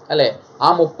 ആൾക്കാരായി അല്ലെ? ആ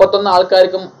 31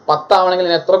 ആൾക്കാർക്കും 10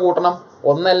 ആവണമെങ്കിൽ എത്ര കൂട്ടണം?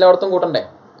 1 എല്ലായിടത്തും കൂട്ടണ്ടേ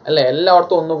അല്ലെ?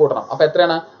 എല്ലായിടത്തും 1 കൂട്ടണം. അപ്പൊ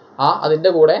എത്രയാണ്?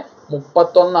 അതിന്റെ കൂടെ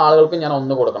 31 ആളുകൾക്കും ഞാൻ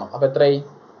 1 കൊടുക്കണം. അപ്പൊ എത്രയായി?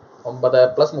 9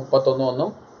 പ്ലസ് 31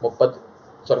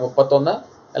 31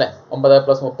 അല്ലെ? 9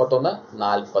 പ്ലസ് 31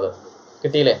 40.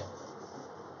 കിട്ടിയില്ലേ?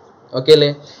 ഓക്കെ അല്ലേ?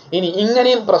 ഇനി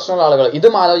ഇങ്ങനെയും പ്രശ്നമുള്ള ആളുകൾ,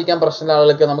 ഇതും ആലോചിക്കാൻ പ്രശ്നമുള്ള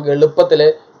ആളുകൾക്ക് നമുക്ക് എളുപ്പത്തിൽ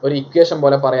ഒരു ഇക്വേഷൻ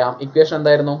പോലെ പറയാം. ഇക്വേഷൻ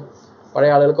എന്തായിരുന്നു?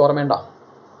 പഴയ ആളുകൾക്ക് ഓർമ്മയുണ്ടോ?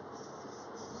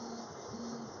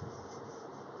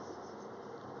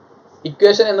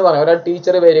 ഇക്വേഷൻ എന്ന് പറയാം, ഒരാൾ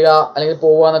ടീച്ചർ വരിക അല്ലെങ്കിൽ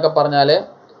പോവുക എന്നൊക്കെ പറഞ്ഞാല്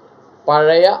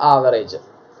പഴയ ആവറേജ്,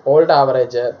 ഓൾഡ്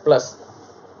ആവറേജ് പ്ലസ്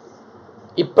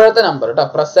ഇപ്പോഴത്തെ നമ്പർ കേട്ടോ,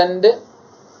 present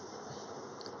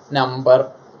number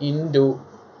into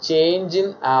change in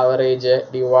average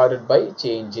divided by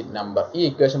change in number. ഈ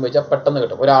ഇക്വേഷൻ വെച്ചാൽ പെട്ടെന്ന്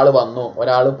കിട്ടും. ഒരാൾ വന്നു,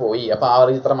 ഒരാൾ പോയി, അപ്പൊ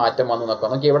ആവറേജ് ഇത്ര മാറ്റം വന്നു എന്നൊക്കെ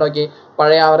നോക്കി. ഇവിടെ നോക്കി,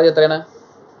 പഴയ ആവറേജ് എത്രയാണ്?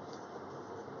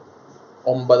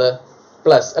 9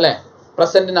 പ്ലസ് അല്ലെ?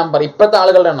 പ്രസന്റ് നമ്പർ, ഇപ്പോഴത്തെ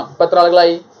ആളുകളുടെ എണ്ണം. ഇപ്പൊ എത്ര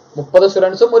ആളുകളായി? 30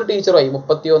 സ്റ്റുഡൻസും ഒരു ടീച്ചറുമായി,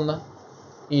 31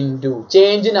 ഇൻറ്റു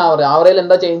ചേഞ്ച് ഇൻ ആവറേജ്. ആവറേജിൽ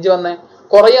എന്താ ചേഞ്ച് വന്നേ?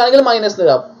 കുറയുകയാണെങ്കിൽ മൈനസ്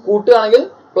ഇടാം, കൂട്ടുകയാണെങ്കിൽ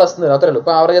പ്ലസ് ഇടാം, അത്രേ ഉള്ളൂ.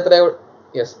 ഇപ്പൊ ആവറേജ് എത്രയാ?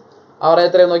 യെസ്, ആവറേജ്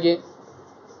എത്രയാ നോക്കി.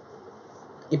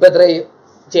 ഇപ്പൊ എത്രയായി?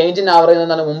 ചേഞ്ച് ഇൻ ആവറേജ്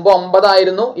എന്താണ്? മുമ്പ് 9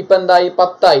 ആയിരുന്നു, ഇപ്പൊ എന്തായി?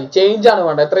 10 ആയി. ചേഞ്ച് ആണ്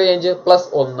വേണ്ട. എത്ര ചേഞ്ച്?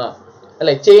 +1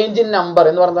 അല്ലെ? ചേഞ്ച് ഇൻ നമ്പർ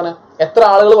എന്ന് പറഞ്ഞാൽ എത്ര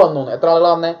ആളുകൾ വന്നു, എത്ര ആളുകൾ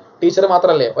വന്നേ? ടീച്ചർ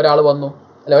മാത്രല്ലേ, ഒരാൾ വന്നു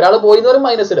അല്ലെ? ഒരാൾ പോയി എന്ന് പറയും,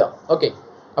 മൈനസ് ഇടാം. ഓക്കെ,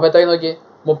 അപ്പൊ എത്രയായി നോക്കി?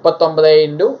 9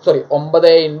 ഇൻറ്റു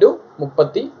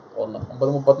 31. 9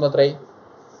 31 എത്രയായി?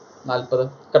 40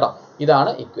 കേട്ടോ.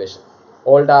 ഇതാണ് equation.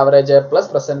 Old average plus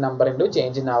present number into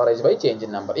change in average by change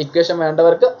in number. Equation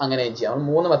വേണ്ടവർക്ക് അങ്ങനെയും ചെയ്യാം.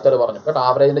 നമ്മൾ 3 മെത്തേഡ് പറഞ്ഞു കേട്ടോ.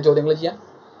 ആവറേജിന്റെ ചോദ്യങ്ങൾ ചെയ്യാം.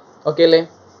 ഓക്കെ അല്ലേ?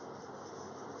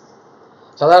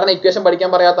 സാധാരണ ഇക്വേഷൻ പഠിക്കാൻ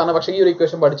പറയാത്തതാണ്, പക്ഷേ ഈ ഒരു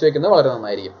ഇക്വേഷൻ പഠിച്ചു വെക്കുന്നത് വളരെ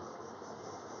നന്നായിരിക്കും.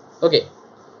 ഓക്കെ,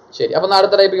 ശരി. അപ്പൊ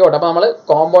അടുത്ത ടൈപ്പിക്ക് പോട്ടെ. അപ്പൊ നമ്മൾ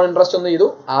കോമ്പൗണ്ട് ഇൻട്രസ്റ്റ് ഒന്ന് ചെയ്തു,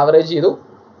 ആവറേജ് ചെയ്തു.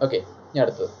 ഓക്കെ, ഇനി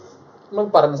അടുത്തത് നമ്മൾ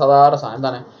പറയുന്ന സാധാരണ സാധനം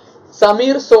എന്താണ്?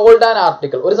 Sameer sold an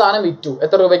article. ഒരു സാധനം വിറ്റു.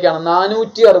 എത്ര രൂപയ്ക്കാണ്?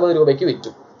 460 രൂപയ്ക്ക്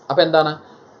വിറ്റു. അപ്പൊ എന്താണ്?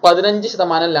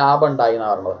 15% ലാഭം ഉണ്ടായി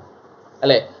എന്നാണ് പറഞ്ഞത്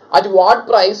അല്ലെ? At what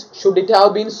price should it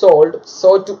have been sold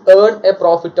so to earn A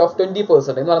profit of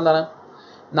 20% എന്ന് പറയുന്നതാണ്.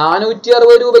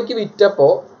 460 രൂപയ്ക്ക് വിറ്റപ്പോ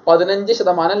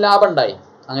 15% ലാഭം ഉണ്ടായി.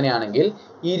 അങ്ങനെയാണെങ്കിൽ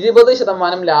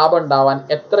 20% ലാഭം ഉണ്ടാവാൻ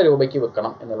എത്ര രൂപയ്ക്ക്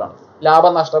വിൽക്കണം എന്നുള്ളതാണ്.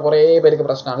 ലാഭനഷ്ടം കുറേ പേർക്ക്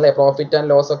പ്രശ്നമാണ് അല്ലേ, പ്രോഫിറ്റ് ആൻഡ്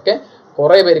ലോസ് ഒക്കെ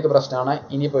കുറേ പേർക്ക് പ്രശ്നമാണ്.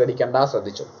 ഇനി പേടിക്കണ്ട,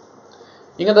 ശ്രദ്ധിച്ചു.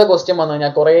 ഇങ്ങനത്തെ ക്വസ്റ്റ്യൻ വന്നു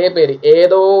കഴിഞ്ഞാൽ കുറേ പേര്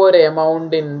ഏതോ ഒരു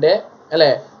എമൗണ്ടിന്റെ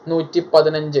അല്ലെ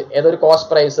 115 ഏതൊരു കോസ്റ്റ്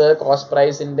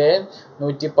പ്രൈസിന്റെ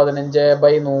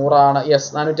 115/100 ആണ്. യെസ്,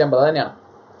 450 തന്നെയാണ്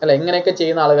അല്ലെ. ഇങ്ങനെയൊക്കെ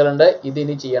ചെയ്യുന്ന ആളുകളുണ്ട്.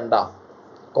 ഇതിനി ചെയ്യണ്ട.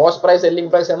 കോസ്റ്റ് പ്രൈസ്,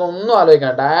 സെല്ലിംഗ് പ്രൈസ് എന്നൊന്നും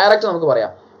ആലോചിക്കണം. ഡയറക്റ്റ് നമുക്ക്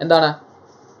പറയാം. എന്താണ്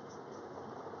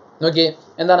നോക്കി,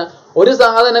 എന്താണ് ഒരു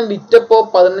സാധനം വിറ്റപ്പോ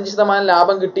 15%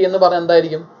 ലാഭം കിട്ടി എന്ന് പറഞ്ഞാൽ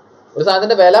എന്തായിരിക്കും? ഒരു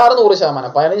സാധനത്തിന്റെ വില 100%,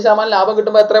 15% ലാഭം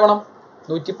കിട്ടുമ്പോൾ എത്ര വേണം?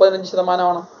 115%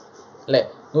 വേണം അല്ലെ.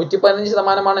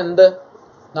 115% എന്ത്?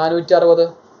 460.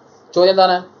 ചോദ്യം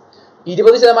എന്താണ്?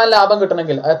 20% ലാഭം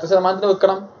കിട്ടണമെങ്കിൽ അത് എത്ര ശതമാനത്തിന്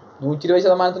വെക്കണം?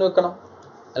 120% വെക്കണം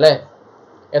അല്ലെ.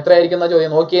 എത്രയായിരിക്കും എന്നാ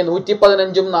ചോദ്യം. നോക്കിയേ,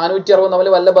 115ഉം 460 തമ്മിൽ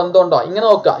വല്ല ബന്ധമുണ്ടോ? ഇങ്ങനെ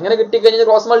നോക്കുക. ഇങ്ങനെ കിട്ടിക്കഴിഞ്ഞാൽ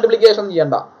ക്രോസ് മൾട്ടിപ്ലിക്കേഷൻ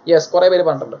ചെയ്യണ്ട. യെസ്, കുറെ പേര്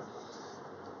പറഞ്ഞിട്ടുണ്ട്.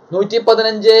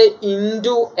 115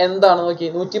 ഇൻറ്റു എന്താണ് നോക്കി,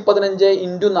 115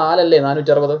 ഇൻറ്റു 4 അല്ലേ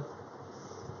 460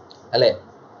 അല്ലെ.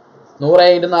 100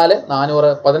 ഇൻറ്റു 4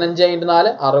 400, 15 ഇൻറ്റു 4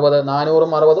 60, 400ഉം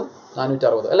 60ഉം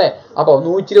 460 അല്ലെ. അപ്പോൾ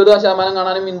 120%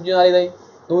 കാണാനും ഇൻറ്റു 4 ഇതായി.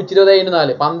 120 ഇൻറ്റു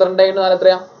 4 12 ഇൻറ്റു 4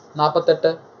 എത്രയാ? 48,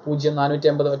 0,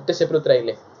 450. ഒറ്റ സ്റ്റെപ്പിൽ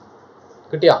ഉത്തരമായില്ലേ?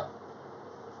 കിട്ടിയാ?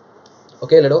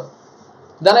 ഓക്കെ അല്ലേടോ?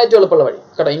 ഇതാണ് ഏറ്റവും എളുപ്പമുള്ള വഴി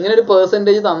കേട്ടോ. ഇങ്ങനെ ഒരു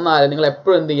പെർസെൻറ്റേജ് തന്നാൽ നിങ്ങൾ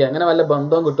എപ്പോഴും എന്ത് ചെയ്യുക, അങ്ങനെ വല്ല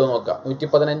ബന്ധവും കിട്ടുമെന്ന് നോക്കുക.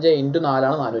 115 ഇൻറ്റു 4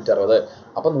 ആണ് 460.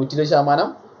 അപ്പൊ 120%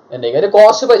 എൻ്റെ ഒരു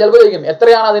കോസ്റ്റ് പ്രൈസ്. ചിലപ്പോൾ ചോദിക്കും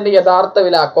എത്രയാണ് അതിന്റെ യഥാർത്ഥ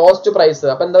വില, കോസ്റ്റ് പ്രൈസ്.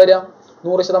 അപ്പൊ എന്താ വരിക?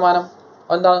 100%.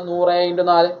 എന്താണ് 100 ഇൻറ്റു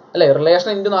 4 അല്ലെ. റിലേഷൻ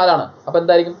ഇൻറ്റു 4 ആണ്. അപ്പൊ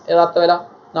എന്തായിരിക്കും യഥാർത്ഥ വില?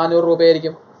 400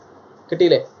 രൂപയായിരിക്കും.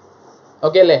 കിട്ടിയില്ലേ?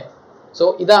 ഓക്കെ അല്ലേ? സോ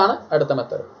ഇതാണ് അടുത്ത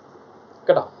മെത്തേഡ്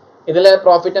കേട്ടോ. ഇതിലെ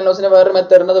പ്രോഫിറ്റ് ആൻഡ് ലോസിന്റെ വേറൊരു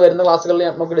മെത്തേഡ് ഉണ്ട്. അത് വരുന്ന ക്ലാസ്സുകളിൽ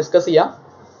നമുക്ക് ഡിസ്കസ് ചെയ്യാം.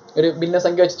 ഒരു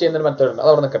ഭിന്നസംഖ്യ വെച്ച് ചെയ്യുന്ന ഒരു മെത്തേഡ് ഉണ്ട്. അത്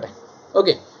അവിടെ നിൽക്കട്ടെ.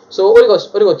 ഓക്കെ. സോ ഒരു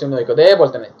ക്വസ്റ്റ്യൻ നോക്കിയോ. അതേപോലെ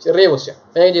തന്നെ ചെറിയ ക്വസ്റ്റ്യൻ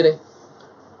വേഗം ചെയ്തേ.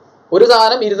 ഒരു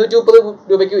സാധനം 230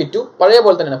 രൂപയ്ക്ക് വിറ്റു. പഴയ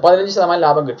പോലെ തന്നെയാണ്. 15%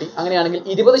 ലാഭം കിട്ടി. അങ്ങനെയാണെങ്കിൽ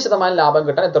 20% ലാഭം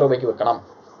കിട്ടാൻ എത്ര രൂപയ്ക്ക് വെക്കണം?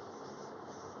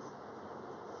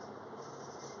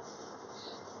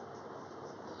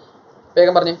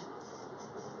 വേഗം പറഞ്ഞേ.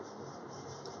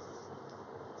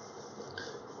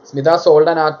 Smitha sold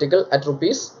an article at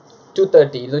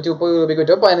 ₹230. 230 രൂപയ്ക്ക്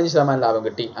വിറ്റപ്പോൾ 15% ലാഭം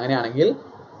കിട്ടി. അങ്ങനെയാണെങ്കിൽ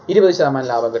 20%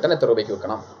 ലാഭം കിട്ടാൻ എത്ര രൂപയ്ക്ക്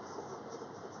വെക്കണം?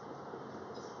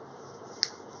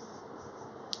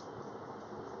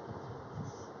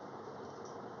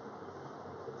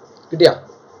 കിട്ടിയാ?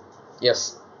 യെസ്,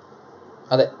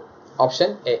 അതെ, ഓപ്ഷൻ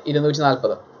എ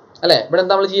 240 അല്ലെ. ഇവിടെ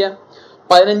എന്താ നമ്മൾ ചെയ്യാം?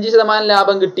 15%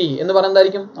 ലാഭം കിട്ടി എന്ന്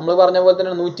പറയുന്നതായിരിക്കും. നമ്മൾ പറഞ്ഞ പോലെ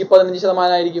തന്നെ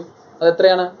 115% ആയിരിക്കും. അത്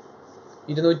എത്രയാണ്?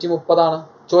 230 ആണ്.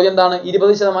 ചോദ്യം എന്താണ്?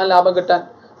 20% ലാഭം കിട്ടാൻ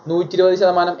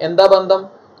 120%. എന്താ ബന്ധം?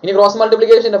 ഇനി ക്രോസ്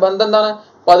മൾട്ടിപ്ലിക്കേഷന്റെ ബന്ധം എന്താണ്?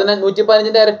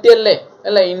 115ന്റെ ഇരട്ടിയല്ലേ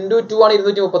അല്ലെ. ഇൻറ്റു 2 ആണ്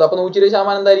 230. അപ്പൊ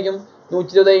 120% എന്തായിരിക്കും?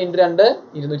 120 ഇൻറ്റു 2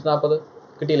 240.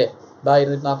 കിട്ടിയില്ലേ? ഇതാ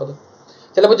 240.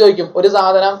 ചിലപ്പോൾ ചോദിക്കും ഒരു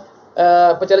സാധനം,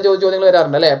 ഇപ്പൊ ചില ചോദ്യങ്ങൾ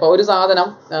വരാറുണ്ട് അല്ലെ. അപ്പൊ ഒരു സാധനം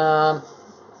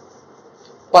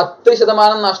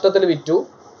 10% നഷ്ടത്തിൽ വിറ്റു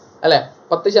അല്ലെ.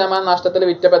 10% നഷ്ടത്തിൽ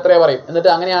വിറ്റപ്പോൾ എത്രയാ പറയും? എന്നിട്ട്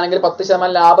അങ്ങനെയാണെങ്കിൽ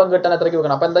 10% ലാഭം കിട്ടാൻ എത്രയ്ക്ക്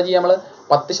വെക്കണം? അപ്പൊ എന്താ ചെയ്യാം? നമ്മള്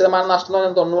 10% നഷ്ടം എന്ന്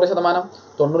പറഞ്ഞാൽ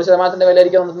 90%ത്തിന്റെ വില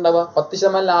ആയിരിക്കും വന്നിട്ടുണ്ടാവുക.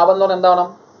 10% ലാഭം എന്ന് പറഞ്ഞാൽ എന്താവണം?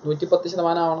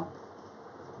 110% ആവണം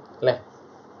അല്ലെ.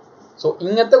 സോ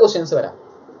ഇങ്ങനത്തെ ക്വസ്റ്റ്യൻസ് വരാം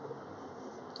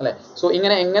അല്ലെ. സോ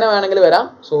ഇങ്ങനെ എങ്ങനെ വേണമെങ്കിലും വരാം.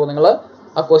 സോ നിങ്ങൾ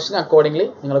ആ ക്വസ്റ്റ്യൻ അക്കോർഡിംഗ്ലി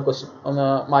നിങ്ങൾ ക്വസ്റ്റ്യൻ ഒന്ന്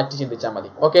മാറ്റി ചിന്തിച്ചാൽ മതി.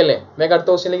 ഓക്കെ അല്ലേ? വേഗം അടുത്ത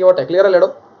ക്വസ്റ്റ്യനിലേക്ക് പോട്ടെ. ക്ലിയർ അല്ലേടോ?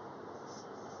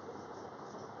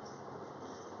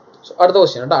 അടുത്ത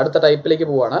ക്വസ്റ്റ്യൻ കേട്ടോ. അടുത്ത ടൈപ്പിലേക്ക്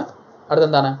പോവാണ്. അടുത്ത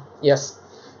എന്താണ്? യെസ്,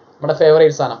 നമ്മുടെ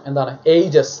ഫേവറേറ്റ് സാധനം എന്താണ്?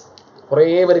 ഏജസ്. കുറേ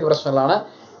പേർക്ക് പ്രശ്നങ്ങളാണ്.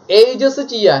 ഏജസ്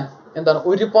ചെയ്യാൻ എന്താണ്?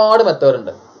 ഒരുപാട് മെത്തേഡ്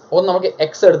ഉണ്ട്. ഒന്ന് നമുക്ക്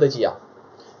എക്സ് എടുത്ത് ചെയ്യാം.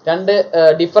 2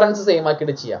 ഡിഫറൻസ് സെയിം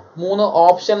ആക്കിയിട്ട് ചെയ്യാം. 3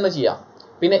 ഓപ്ഷൻ ചെയ്യാം.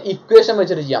 പിന്നെ ഇക്വേഷൻ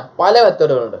വെച്ചിട്ട് ചെയ്യാം. പല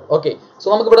മെത്തേഡുകളുണ്ട്. ഓക്കെ. സോ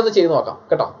നമുക്ക് ഇവിടെ നിന്ന് ചെയ്ത് നോക്കാം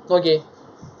കേട്ടോ. നോക്കിയേ,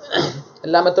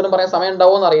 എല്ലാ മെത്തേഡും പറയാൻ സമയം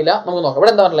ഉണ്ടാവുമെന്ന് അറിയില്ല. നമുക്ക് നോക്കാം.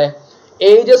 ഇവിടെ എന്താ പറഞ്ഞേ?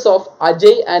 Ages of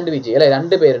Ajay and Vijay അല്ലെ.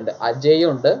 2 പേരുണ്ട്, അജയും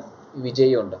ഉണ്ട്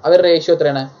വിജയും ഉണ്ട്. അവരുടെ റേഷ്യോ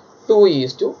എത്രയാണ്?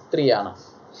 2:3 ആണ്.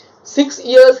 6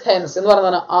 years hence എന്ന്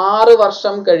പറയുന്നത് 6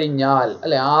 വർഷം കഴിഞ്ഞാൽ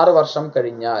അല്ലെ. 6 വർഷം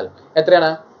കഴിഞ്ഞാൽ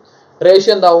എത്രയാണ്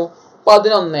റേഷ്യോ? എന്താവും?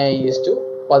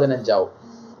 11:15 ആവും.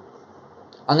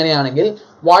 അങ്ങനെയാണെങ്കിൽ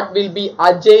വാട്ട് വിൽ ബി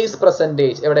അജയ്സ്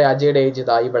പെർസെന്റേജ്? എവിടെ അജയുടെ ഏജ്?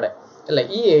 ഇതാ ഇവിടെ അല്ലെ.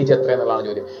 ഈ ഏജ് എത്രയെന്നുള്ളതാണ്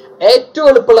ചോദ്യം. ഏറ്റവും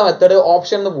എളുപ്പമുള്ള മെത്തേഡ്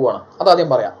ഓപ്ഷൻ എന്ന് പോവാണ്. അതാദ്യം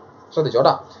പറയാം,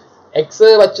 ശ്രദ്ധിച്ചോട്ടാ. എക്സ്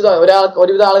വെച്ച്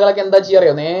ഒരുവിധ ആളുകളൊക്കെ എന്താ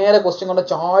ചെയ്യാറിയോ? നേരെ ക്വസ്റ്റ്യൻ കൊണ്ട്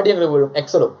ചാടി അങ്ങോട്ട് വീഴും.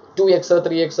 എക്സ് ഇടും. 2x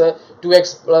 3x 2x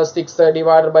 + 6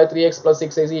 divided by 3x +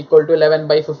 6 is equal to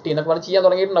 11/50 എന്നൊക്കെ പറഞ്ഞ് ചെയ്യാൻ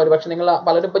തുടങ്ങിയിട്ടുണ്ടാവും. പക്ഷെ നിങ്ങൾ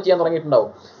പലരും ഇപ്പം ചെയ്യാൻ തുടങ്ങിയിട്ടുണ്ടാവും.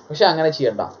 പക്ഷെ അങ്ങനെ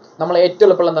ചെയ്യണ്ട. നമ്മൾ ഏറ്റവും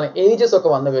എളുപ്പമുള്ള എന്താണ്? ഏജസ് ഒക്കെ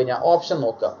വന്നു കഴിഞ്ഞാൽ ഓപ്ഷൻ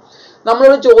നോക്കുക.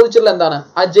 നമ്മളോട് ചോദിച്ചിട്ടുള്ള എന്താണ്?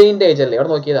 അജയിന്റെ ഏജ് അല്ലേ. അവിടെ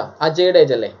നോക്കിയതാ അജയുടെ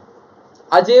ഏജ് അല്ലേ.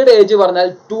 അജയുടെ ഏജ് പറഞ്ഞാൽ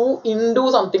 2 ഇൻറ്റു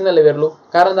സംതിങ് എന്നല്ലേ വരുള്ളൂ.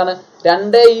 കാരണം എന്താണ്?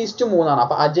 2:3 ആണ്.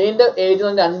 അപ്പൊ അജയിന്റെ ഏജ്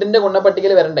 2ന്റെ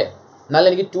ഗുണപട്ടികയിൽ വരണ്ടേ? എന്നാലും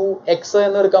എനിക്ക് 2x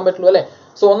എന്ന് എടുക്കാൻ പറ്റുള്ളൂ അല്ലേ.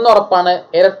 സോ ഒന്ന് ഉറപ്പാണ്,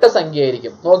 ഇരട്ട സംഖ്യ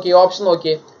ആയിരിക്കും. നോക്കിയേ ഓപ്ഷൻ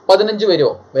നോക്കിയേ, 15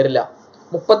 വരുമോ? വരില്ല.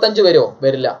 35 വരുമോ?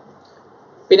 വരില്ല.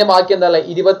 പിന്നെ ബാക്കി എന്താ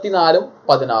 24ഉം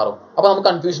 16ഉം. അപ്പൊ നമുക്ക്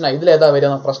കൺഫ്യൂഷൻ ആയി, ഇതിലേതാ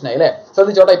വരുന്ന പ്രശ്നമായി അല്ലേ.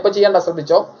 ശ്രദ്ധിച്ചോട്ടെ, ഇപ്പൊ ചെയ്യണ്ട,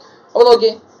 ശ്രദ്ധിച്ചോ. അപ്പൊ നോക്കി,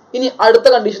 ഇനി അടുത്ത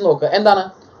കണ്ടീഷൻ നോക്കുക. എന്താണ്?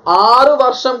 6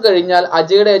 വർഷം കഴിഞ്ഞാൽ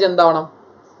അജയുടെ ഏജ് എന്താവണം?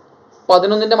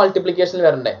 11ന്റെ മൾട്ടിപ്ലിക്കേഷനിൽ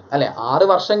വരണ്ടേ അല്ലെ. 6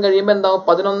 വർഷം കഴിയുമ്പോൾ എന്താവും?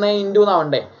 11 ഇൻറ്റു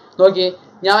എന്നാവണ്ടേ. നോക്കി,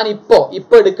 ഞാൻ ഇപ്പൊ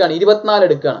എടുക്കുകയാണ്, 24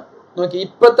 എടുക്കുകയാണ്. നോക്കി,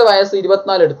 ഇപ്പോഴത്തെ വയസ്സ്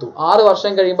 24 എടുത്തു. 6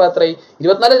 വർഷം കഴിയുമ്പോൾ എത്രയായി?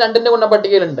 24 2ന്റെ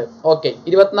ഗുണപട്ടികയിലുണ്ട്. ഓക്കെ,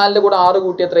 24ന്റെ കൂടെ 6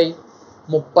 കൂട്ടി എത്രയായി?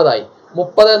 30 ആയി.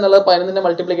 30 എന്നുള്ളത് 11ന്റെ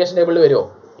മൾട്ടിപ്ലിക്കേഷൻ ടേബിളിൽ വരുമോ?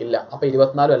 ഇല്ല. അപ്പൊ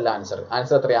 24 അല്ല ആൻസർ.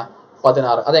 ആൻസർ എത്രയാ?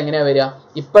 16. അതെങ്ങനെയാ വരിക?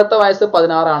 ഇപ്പോഴത്തെ വയസ്സ്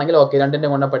 16 ആണെങ്കിൽ ഓക്കെ, 2ന്റെ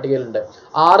ഗുണപട്ടികയിലുണ്ട്.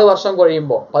 6 വർഷം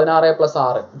കഴിയുമ്പോൾ 16 +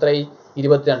 6 എത്രയായി?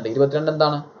 22. 22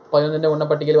 എന്താണ്? 11ന്റെ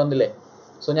ഗുണപട്ടികയിൽ വന്നില്ലേ.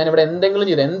 സോ ഞാൻ ഇവിടെ എന്തെങ്കിലും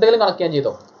ചെയ്തോ, എന്തെങ്കിലും കണക്ക് ഞാൻ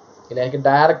ചെയ്തോ? ഇല്ല, എനിക്ക്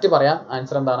ഡയറക്റ്റ് പറയാം.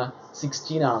 ആൻസർ എന്താണ്?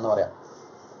 16 ആണെന്ന് പറയാം.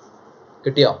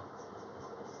 കിട്ടിയോ?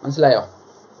 മനസ്സിലായോ?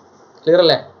 ക്ലിയർ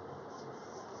അല്ലേ?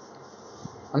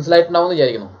 മനസ്സിലായിട്ടുണ്ടാവും എന്ന്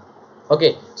വിചാരിക്കുന്നു. ഓക്കെ,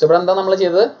 സോ ഇവിടെ എന്താ നമ്മൾ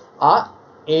ചെയ്തത്? ആ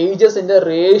ഏജസിന്റെ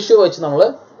റേഷ്യോ വെച്ച് നമ്മൾ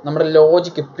നമ്മുടെ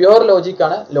ലോജിക്ക്, പ്യുവർ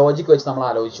ലോജിക്കാണ്, ലോജിക്ക് വെച്ച് നമ്മൾ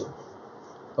ആലോചിച്ചു.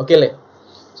 ഓക്കെ അല്ലേ?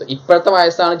 സോ ഇപ്പോഴത്തെ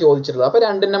വയസ്സാണ് ചോദിച്ചിട്ടുള്ളത്. അപ്പൊ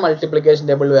 2ന്റെ മൾട്ടിപ്ലിക്കേഷൻ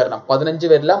ടേബിളിൽ വരണം. 15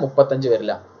 വരില്ല, 35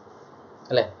 വരില്ല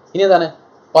അല്ലെ. ഇനി എന്താണ്?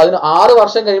 6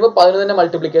 വർഷം കഴിയുമ്പോൾ 11ന്റെ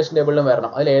മൾട്ടിപ്ലിക്കേഷൻ ടേബിളിലും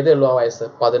വരണം. അതിൽ ഏതേ ഉള്ളൂ ആ വയസ്സ്?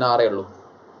 16 ഉള്ളൂ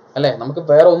അല്ലെ. നമുക്ക്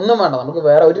വേറെ ഒന്നും വേണ്ട, നമുക്ക്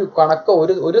വേറെ ഒരു കണക്കോ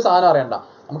ഒരു സാധനം അറിയണ്ട.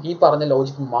 നമുക്ക് ഈ പറഞ്ഞ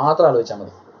ലോജിക്ക് മാത്രം ആലോചിച്ചാൽ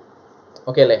മതി.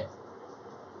 ഓക്കെ അല്ലേ?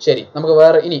 ശരി, നമുക്ക്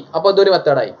വേറെ ഇനി, അപ്പൊ ഇതൊരു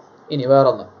മെത്തേഡായി. ഇനി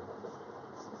വേറൊന്ന്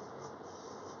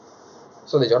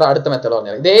ശ്രദ്ധിച്ചോട്ടെ. അടുത്ത മെത്തേഡ്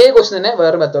പറഞ്ഞുതരാം. ഇതേ ക്വസ്റ്റ്യൻ തന്നെ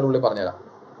വേറെ മെത്തേഡ് ഉള്ളിൽ പറഞ്ഞുതരാം.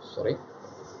 സോറി,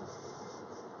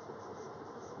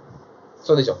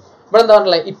 ശ്രദ്ധിച്ചോ. ഇവിടെ എന്താ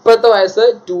പറഞ്ഞില്ലേ? ഇപ്പോഴത്തെ വയസ്സ്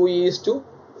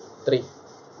 2:3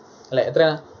 അല്ലെ.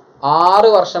 എത്രയാണ്? 6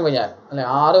 വർഷം കഴിഞ്ഞാൽ അല്ലെ.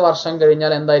 6 വർഷം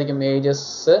കഴിഞ്ഞാൽ എന്തായിരിക്കും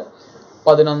ഏജസ്?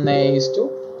 11:15.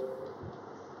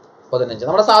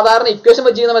 നമ്മുടെ സാധാരണ ഇക്വേഷൻ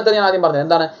വെച്ച് ചെയ്യുന്ന മെത്തേഡ് ഞാൻ ആദ്യം പറഞ്ഞത്.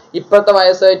 എന്താണ്? ഇപ്പോഴത്തെ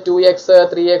വയസ്സ് 2x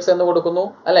 3x എന്ന് കൊടുക്കുന്നു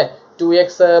അല്ലെ.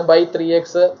 2x/3x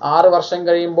 6 വർഷം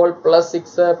കഴിയുമ്പോൾ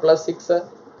 +6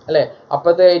 അല്ലെ.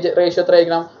 അപ്പോഴത്തെ ഏജ് റേഷ്യോ എത്ര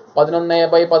ആയിരിക്കണം?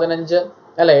 11/15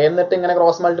 അല്ലെ. എന്നിട്ട് iങ്ങനെ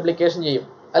ക്രോസ് മൾട്ടിപ്ലിക്കേഷൻ ചെയ്യും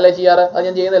അല്ലെ ചെയ്യാറ്. അത്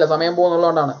ഞാൻ ചെയ്യുന്നില്ല, സമയം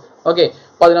പോകുന്നുള്ളതുകൊണ്ടാണ്. ഓക്കെ,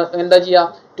 എന്താ ചെയ്യാ?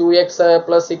 2x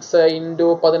 + 6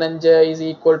 × 15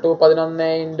 =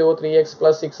 11 × 3x +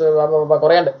 6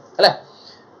 കുറേ ഉണ്ട് അല്ലെ.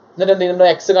 എന്നിട്ട് എന്ത്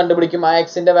ചെയ്യുന്നുണ്ട്? എക്സ് കണ്ടുപിടിക്കും. ആ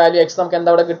എക്സിന്റെ വാല്യൂ എക്സ് നമുക്ക് എന്താ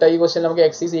അവിടെ കിട്ടുക? ഈ ക്വസ്റ്റ്യൻ നമുക്ക്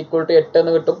x = 8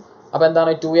 എന്ന് കിട്ടും. അപ്പൊ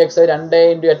എന്താണ്? 2x 2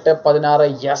 × 8 16.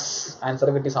 യെസ്, ആൻസർ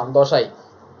കിട്ടി. സന്തോഷമായി.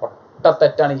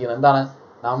 തെറ്റാണ് ചെയ്യുന്നത്. എന്താണ്?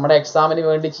 നമ്മുടെ എക്സാമിന്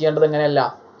വേണ്ടി ചെയ്യേണ്ടത് ഇങ്ങനെയല്ല.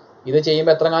 ഇത്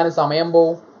ചെയ്യുമ്പോൾ എത്രങ്ങാനും സമയം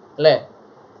പോവും അല്ലേ.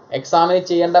 എക്സാമിന്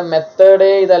ചെയ്യേണ്ട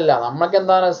മെത്തേഡേ ഇതല്ല. നമ്മൾക്ക്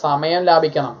എന്താണ്? സമയം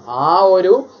ലാഭിക്കണം. ആ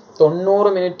ഒരു 90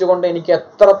 മിനിറ്റ് കൊണ്ട് എനിക്ക്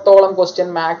എത്രത്തോളം ക്വസ്റ്റ്യൻ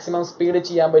മാക്സിമം സ്പീഡ്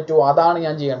ചെയ്യാൻ പറ്റുമോ അതാണ്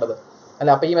ഞാൻ ചെയ്യേണ്ടത് അല്ല.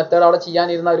 അപ്പൊ ഈ മെത്തേഡ് അവിടെ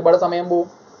ചെയ്യാനിരുന്ന ഒരുപാട് സമയം പോവും.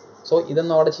 സോ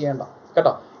ഇതൊന്നും അവിടെ ചെയ്യണ്ട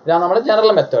കേട്ടോ. ഇതാണ് നമ്മുടെ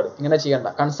ജനറൽ മെത്തേഡ്. ഇങ്ങനെ ചെയ്യണ്ട,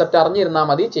 കൺസെപ്റ്റ് അറിഞ്ഞിരുന്നാൽ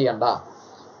മതി, ചെയ്യണ്ട.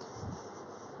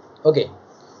 ഓക്കെ,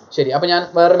 ശരി. അപ്പൊ ഞാൻ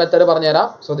വേറൊരു മെത്തേഡ് പറഞ്ഞുതരാം,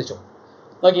 ശ്രദ്ധിച്ചു.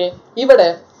 നോക്കി, ഇവിടെ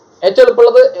ഏറ്റവും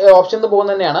എളുപ്പമുള്ളത് ഓപ്ഷൻ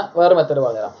പോകുന്നത് തന്നെയാണ്. വേറെ മെത്തേഡ്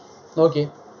പറഞ്ഞുതരാം. നോക്കി,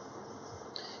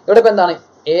 ഇവിടെ ഇപ്പൊ എന്താണ്?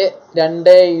 A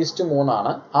 2:3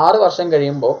 ആണ്. 6 വർഷം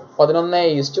കഴിയുമ്പോൾ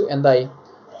 11 എന്തായി?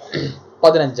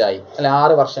 15 ആയി അല്ലെ.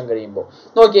 6 വർഷം കഴിയുമ്പോൾ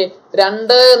നോക്കി,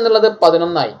 2 എന്നുള്ളത്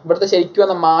 11 ആയി. ഇവിടുത്തെ ശരിക്കും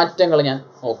വന്ന മാറ്റങ്ങൾ ഞാൻ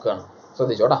നോക്കുകയാണ്,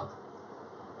 ശ്രദ്ധിച്ചോട്ടാ.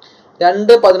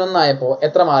 2 11 ആയപ്പോ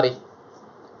എത്ര മാറി?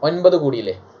 9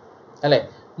 കൂടിയില്ലേ അല്ലെ.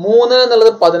 3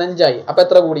 എന്നുള്ളത് 15 ആയി. അപ്പൊ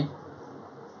എത്ര കൂടി?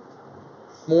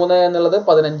 3 എന്നുള്ളത്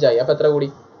 15 ആയി. അപ്പൊ എത്ര കൂടി?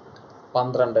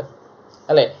 12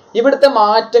 അല്ലെ. ഇവിടുത്തെ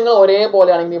മാറ്റങ്ങൾ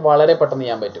ഒരേപോലെ ആണെങ്കിൽ വളരെ പെട്ടെന്ന്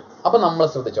ചെയ്യാൻ പറ്റും. അപ്പൊ നമ്മൾ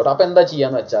ശ്രദ്ധിച്ചോട്ടെ. അപ്പൊ എന്താ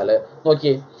ചെയ്യാന്ന് വെച്ചാല്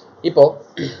നോക്കിയേ, ഇപ്പോ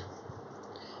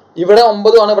ഇവിടെ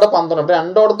 9 ആണ്, ഇവിടെ 12. ഇവിടെ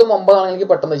രണ്ടോടത്തും 9 ആണെങ്കിൽ എനിക്ക്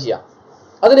പെട്ടെന്ന് ചെയ്യാം.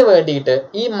 അതിന് വേണ്ടിയിട്ട്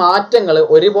ഈ മാറ്റങ്ങൾ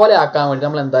ഒരുപോലെ ആക്കാൻ വേണ്ടി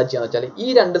നമ്മൾ എന്താ ചെയ്യാന്ന് വെച്ചാൽ, ഈ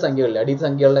രണ്ട് സംഖ്യകളിലെ അടിയത്തെ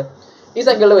സംഖ്യകളുടെ ഈ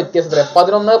സംഖ്യകളുടെ വ്യത്യാസം എത്രയാ?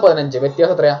 11 15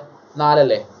 വ്യത്യാസം എത്രയാ? 4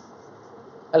 അല്ലേ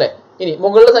അല്ലെ. ഇനി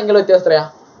മുകളിലെ സംഖ്യകളുടെ വ്യത്യാസം എത്രയാ?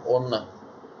 1.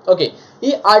 ഓക്കെ,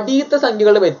 ഈ അടിയത്തെ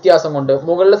സംഖ്യകളുടെ വ്യത്യാസം കൊണ്ട്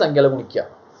മുകളിലെ സംഖ്യകൾ ഗുണിക്കുക.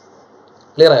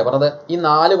 ക്ലിയർ ആയോ പറഞ്ഞത്? ഈ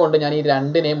 4 കൊണ്ട് ഞാൻ ഈ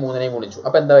 2നെയും 3നെയും ഗുണിച്ചു.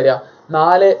 അപ്പൊ എന്താ വരിക?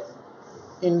 4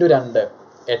 × 2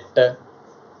 8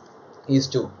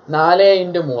 4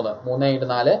 × 3 3 ×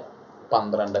 4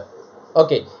 12.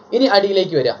 ഓക്കെ, ഇനി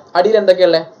അടിയിലേക്ക് വരിക. അടിയിൽ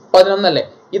എന്തൊക്കെയല്ലേ? 11 അല്ലേ.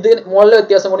 ഇത് മുകളിലെ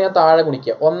വ്യത്യാസം കൂടി ഞാൻ താഴെ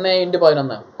ഗുണിക്കുക. 1 ×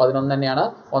 11 11 തന്നെയാണ്.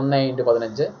 1 ×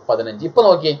 15 15. ഇപ്പൊ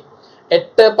നോക്കിയേ,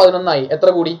 8 11 ആയി. എത്ര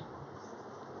കൂടി?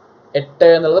 8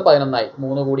 എന്നുള്ളത് 11 ആയി,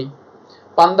 3 കൂടി.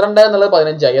 12 എന്നുള്ളത്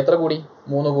 15 ആയി. എത്ര കൂടി?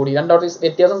 3 കൂടി. രണ്ടോട്ട്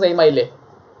വ്യത്യാസം സെയിം ആയില്ലേ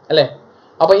അല്ലെ.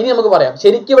 അപ്പൊ ഇനി നമുക്ക് പറയാം,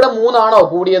 ശരിക്കും ഇവിടെ 3 ആണോ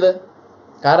കൂടിയത്?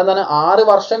 കാരണം എന്താണ്? 6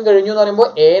 വർഷം കഴിഞ്ഞു എന്ന് പറയുമ്പോൾ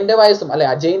എന്റെ വയസ്സും അല്ലെ,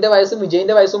 അജയിന്റെ വയസ്സും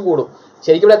വിജയിന്റെ വയസ്സും കൂടും.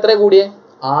 ശരിക്കും ഇവിടെ എത്ര കൂടിയേ?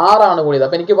 6 ആണ് കൂടിയത്.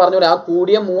 അപ്പൊ എനിക്ക് പറഞ്ഞ പോലെ ആ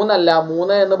കൂടിയ 3 അല്ല,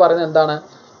 3 എന്ന് പറയുന്നത് എന്താണ്?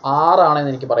 6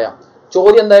 ആണെന്ന് എനിക്ക് പറയാം.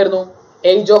 ചോദ്യം എന്തായിരുന്നു?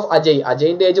 Age of Ajay.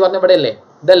 അജയിന്റെ ഏജ് പറഞ്ഞ ഇവിടെ അല്ലേ,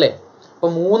 ഇതല്ലേ. അപ്പൊ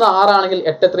 3 6 ആണെങ്കിൽ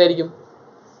 8 എത്രയായിരിക്കും?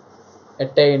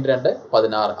 8 × 2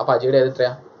 16. അപ്പൊ അജയുടെ ഏത്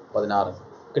എത്രയാ? 16.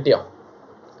 കിട്ടിയോ?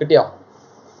 കിട്ടിയോ?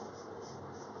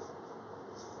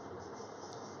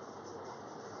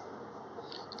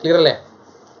 ക്ലിയർ അല്ലേ?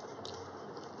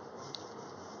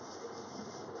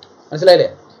 മനസ്സിലായില്ലേ?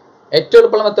 ഏറ്റവും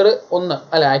എളുപ്പമുള്ള മെത്തേഡ് 1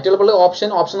 അല്ല, ഏറ്റവും എളുപ്പമുള്ള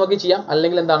ഓപ്ഷൻ നോക്കി ചെയ്യാം.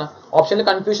 അല്ലെങ്കിൽ എന്താണ്, ഓപ്ഷനിൽ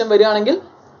കൺഫ്യൂഷൻ വരികയാണെങ്കിൽ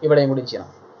ഇവിടെയും കൂടി ചെയ്യണം.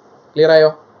 ക്ലിയർ ആയോ?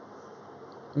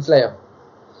 മനസ്സിലായോ?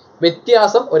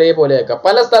 വ്യത്യാസം ഒരേപോലെ വെക്കുക.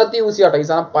 പല സ്ഥലത്ത് യൂസ് ചെയ്യാം കേട്ടോ. ഈ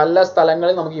സാധനം പല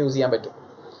സ്ഥലങ്ങളിൽ നമുക്ക് യൂസ് ചെയ്യാൻ പറ്റും.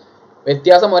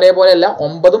 വ്യത്യാസം ഒരേപോലെ അല്ല,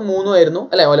 9 ഉം 3 ആയിരുന്നു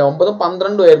അല്ലെ, 9 ഉം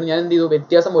 12 ആയിരുന്നു. ഞാൻ എന്ത് ചെയ്തു?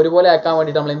 വ്യത്യാസം ഒരുപോലെ ആക്കാൻ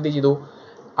വേണ്ടിയിട്ട് നമ്മൾ എന്ത് ചെയ്തു?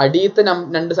 അടിയത്തെ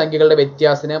 2 സംഖ്യകളുടെ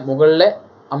വ്യത്യാസത്തിന് മുകളിലെ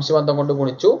അംശബന്ധം കൊണ്ട്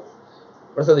ഗുണിച്ചു.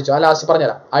 ഇവിടെ ശ്രദ്ധിച്ചു, ആ ലാസ്റ്റ്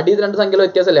പറഞ്ഞുതരാം. അടിയത്തെ 2 സംഖ്യകളുടെ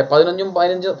വ്യത്യാസമല്ലേ, 11 ഉം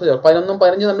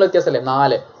 15 തമ്മിൽ വ്യത്യാസമല്ലേ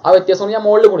 4. ആ വ്യത്യാസം കൊണ്ട് ഞാൻ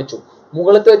മുകളിൽ ഗുണിച്ചു,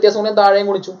 മുകളിലത്തെ വ്യത്യാസം കൊണ്ട് ഞാൻ താഴെയും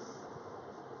ഗുണിച്ചു.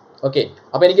 ഓക്കെ,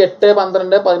 അപ്പൊ എനിക്ക് 8,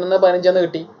 12, 11, 15 എന്ന്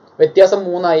കിട്ടി. വ്യത്യാസം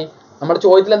 3 ആയി. നമ്മുടെ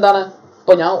ചോദ്യത്തിൽ എന്താണ്?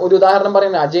 ഇപ്പൊ ഞാൻ ഒരു ഉദാഹരണം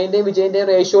പറയുന്നത്, അജയിന്റെയും വിജയിന്റെയും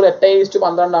റേഷ്യോ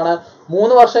 8:12 ആണ്.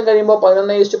 3 വർഷം കഴിയുമ്പോൾ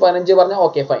 11:15 പറഞ്ഞാൽ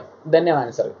ഓക്കെ ഫൈൻ, ഇത് തന്നെയാണ്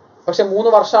ആൻസർ. പക്ഷെ 3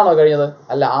 വർഷമാണോ കഴിഞ്ഞത്?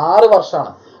 അല്ല, 6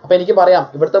 വർഷമാണ്. അപ്പൊ എനിക്ക് പറയാം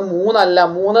ഇവിടുത്തെ 3 അല്ല,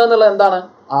 3 എന്നുള്ളത് എന്താണ്?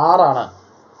 6 ആണ്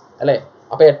അല്ലെ.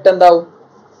 അപ്പൊ 8 എന്താവും?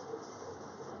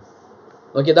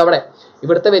 നോക്കിയത് അവിടെ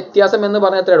ഇവിടുത്തെ വ്യത്യാസം എന്ന്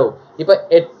പറഞ്ഞ എത്രയോ? ഇപ്പൊ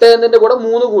 8 എന്നതിന്റെ കൂടെ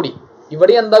 3 കൂടി.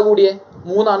 ഇവിടെ എന്താ കൂടിയേ?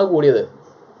 3 ആണ് കൂടിയത്.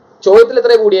 ചോദ്യത്തിൽ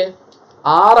എത്ര കൂടിയേ?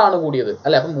 6 ആണ് കൂടിയത്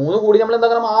അല്ലെ. അപ്പൊ 3 കൂടി നമ്മൾ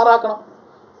എന്താക്കണം? 6 ആക്കണം.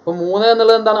 അപ്പൊ 3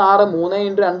 എന്നുള്ളത് എന്താണ്? 6. 3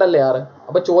 × 2 അല്ലേ 6.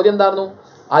 അപ്പൊ ചോദ്യം എന്തായിരുന്നു?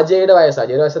 അജയുടെ വയസ്സ്.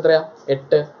 അജയുടെ വയസ്സ് എത്രയാ?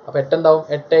 8. അപ്പൊ 8 എന്താവും?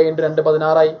 8 × 2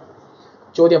 16 ആയി.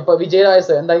 ചോദ്യം ഇപ്പൊ വിജയുടെ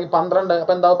വയസ്സ് എന്തായി? 12.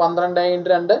 അപ്പൊ എന്താവും? 12 ×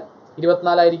 2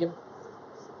 24 ആയിരിക്കും.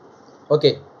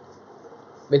 ഓക്കെ,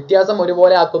 വ്യത്യാസം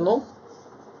ഒരുപോലെ ആക്കുന്നു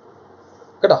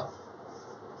കേട്ടോ.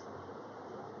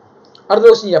 അടുത്ത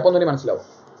ക്വസ്റ്റ്യൻ ചെയ്യാം, അപ്പൊ ഒന്നുകൂടി മനസ്സിലാവും.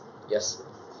 യെസ്,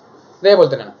 ഇതേപോലെ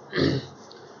തന്നെയാണ്.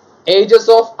 Ages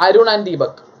of Arun and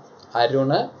Deepak.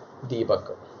 Arun,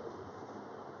 Deepak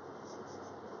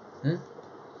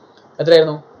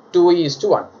എത്രയായിരുന്നു?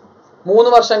 2:1. 3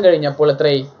 വർഷം കഴിഞ്ഞപ്പോൾ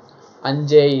എത്രയായി?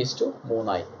 5:3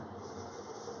 ആയി.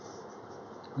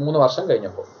 3 വർഷം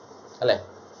കഴിഞ്ഞപ്പോൾ അല്ലെ.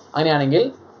 അങ്ങനെയാണെങ്കിൽ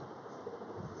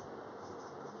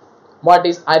വാട്ട്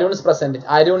ഈസ് അരുൺസ് പെർസെന്റേജ്?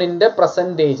 അരുണിന്റെ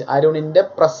പെർസെന്റേജ്, അരുണിന്റെ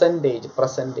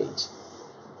പെർസെന്റേജ്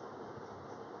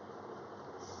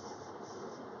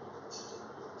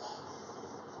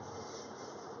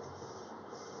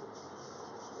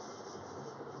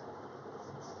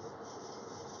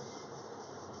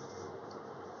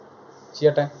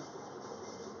ചെയ്യട്ടെ.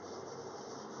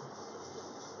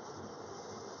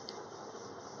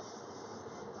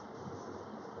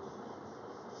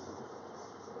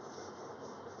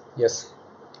 യെസ്,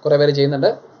 കുറെ പേര് ചെയ്യുന്നുണ്ട്.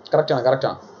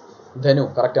 കറക്റ്റാണ്. ധനു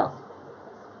കറക്റ്റാണ്.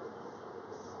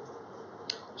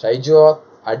 ഷൈജു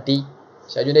അടി,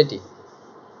 ഷൈജുന്റെ ടി.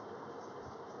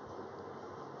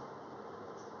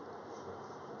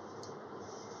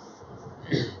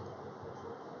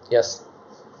 യെസ്,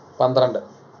 12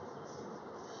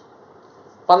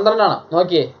 ആണ്.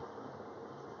 നോക്കിയേ,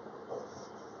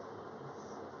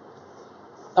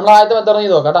 നമ്മൾ ആദ്യത്തെ മെത്തേഡ്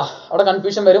ചെയ്ത് നോക്കാം കേട്ടോ. അവിടെ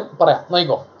കൺഫ്യൂഷൻ വരും, പറയാം.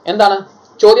 നോക്കിക്കോ, എന്താണ്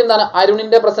ചോദ്യം? എന്താണ്?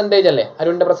 അരുണിന്റെ പെർസെന്റേജ് അല്ലേ.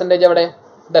 അരുണിന്റെ പെർസെന്റേജ് എവിടെ?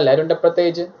 ഇതല്ലേ അരുണിന്റെ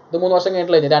പ്രത്യേകിച്ച്. ഇത് 3 വർഷം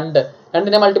കഴിഞ്ഞിട്ടില്ല.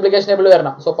 2ന്റെ മൾട്ടിപ്ലിക്കേഷൻ ടേബിൾ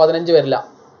വരണം. സോ 15 വരില്ല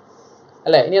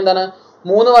അല്ലെ. ഇനി എന്താണ്?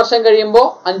 3 വർഷം കഴിയുമ്പോൾ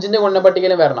 5ന്റെ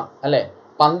ഗുണപട്ടികയിലും വരണം അല്ലെ.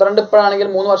 12 ഇപ്പോഴാണെങ്കിൽ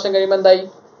 3 വർഷം കഴിയുമ്പോൾ എന്തായി?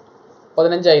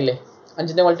 15 ആയില്ലേ.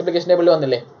 5ന്റെ മൾട്ടിപ്ലിക്കേഷൻ ടേബിളിൽ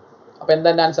വന്നില്ലേ. അപ്പൊ എന്താ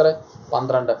എന്റെ ആൻസർ?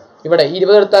 12. ഇവിടെ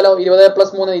 20 എടുത്താലോ? 20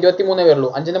 + 3 23 വരുള്ളൂ.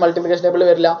 5ന്റെ മൾട്ടിപ്ലിക്കേഷൻ ടേബിൾ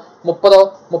വരില്ല. 30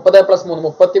 30 +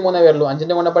 3 33 വരുള്ളൂ.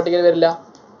 5ന്റെ ഗുണപട്ടികയിൽ വരില്ല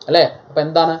അല്ലെ. അപ്പൊ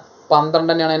എന്താണ്? 12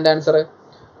 തന്നെയാണ് എന്റെ ആൻസർ.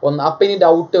 ഒന്ന്. അപ്പൊ ഇനി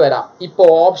ഡൗട്ട് വരാം, ഇപ്പൊ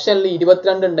ഓപ്ഷനിൽ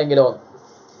 22 ഉണ്ടെങ്കിലോ?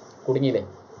 കുടുങ്ങിയില്ലേ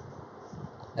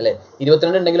അല്ലെ.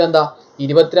 22 ഉണ്ടെങ്കിലും എന്താ?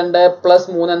 22 +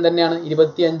 3 എന്ത് തന്നെയാണ്?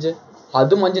 25.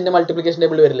 അതും 5ന്റെ മൾട്ടിപ്ലിക്കേഷൻ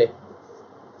ടേബിൾ വരില്ലേ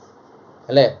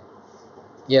അല്ലെ.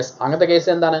 യെസ്, അങ്ങനത്തെ കേസ്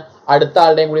എന്താണ്? അടുത്ത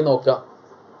ആളുടെയും കൂടി നോക്കുക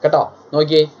കേട്ടോ.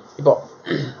 നോക്കിയേ, ഇപ്പോ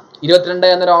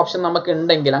 22 എന്നൊരു ഓപ്ഷൻ നമുക്ക്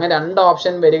ഉണ്ടെങ്കിൽ, അങ്ങനെ 2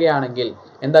 ഓപ്ഷൻ വരികയാണെങ്കിൽ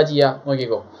എന്താ ചെയ്യുക?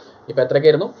 നോക്കിക്കോ, ഇപ്പൊ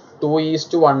എത്രയൊക്കെയായിരുന്നു?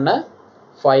 2:1,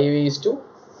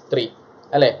 5:3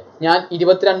 അല്ലെ. ഞാൻ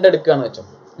 22 എടുക്കുകയാണെന്ന് വെച്ചോ.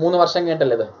 3 വർഷം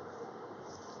കഴിഞ്ഞിട്ടല്ലേ ഇത്.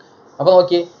 അപ്പൊ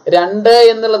നോക്കിയേ, 2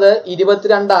 എന്നുള്ളത്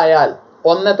 22 ആയാൽ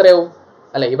 1 എത്രയാവും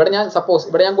അല്ലെ. ഇവിടെ ഞാൻ സപ്പോസ്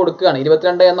ഇവിടെ ഞാൻ കൊടുക്കുകയാണ്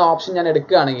 22 എന്ന ഓപ്ഷൻ ഞാൻ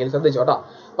എടുക്കുകയാണെങ്കിൽ, ശ്രദ്ധിച്ചോ കേട്ടോ.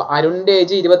 അപ്പൊ അരുണിന്റെ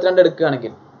ഏജ് 22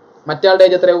 എടുക്കുകയാണെങ്കിൽ മറ്റയാളുടെ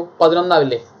ഏജ് എത്രയാവും? 11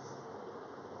 ആവില്ലേ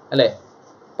അല്ലെ.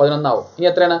 11 ആവും. ഇനി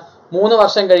എത്രയാണ്? 3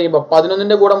 വർഷം കഴിയുമ്പോൾ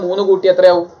 11ന്റെ കൂടെ 3 കൂട്ടി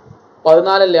എത്രയാവും?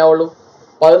 14 അല്ലേ ആവുള്ളൂ.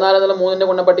 14 എന്നുള്ള 3ന്റെ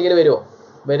ഗുണപട്ടികയിൽ വരുമോ?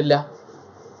 വരില്ല.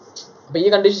 അപ്പൊ ഈ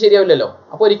കണ്ടീഷൻ ശരിയാവില്ലല്ലോ.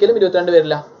 അപ്പൊ ഒരിക്കലും 22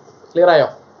 വരില്ല. ക്ലിയർ ആയോ?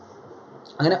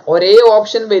 അങ്ങനെ ഒരേ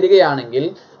ഓപ്ഷൻ വരികയാണെങ്കിൽ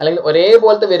അല്ലെങ്കിൽ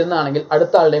ഒരേപോലത്തെ വരുന്നതാണെങ്കിൽ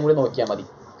അടുത്ത ആളുടെയും കൂടി നോക്കിയാൽ മതി.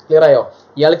 ക്ലിയർ ആയോ?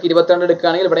 ഇയാൾക്ക് 22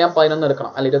 എടുക്കുകയാണെങ്കിൽ ഇവിടെ ഞാൻ 11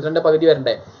 എടുക്കണം, അല്ല 22 പകുതി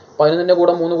വരണ്ടേ? 11ന്റെ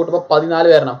കൂടെ 3 കൂട്ടുമ്പോൾ 14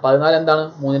 വരണം. 14 എന്താണ്?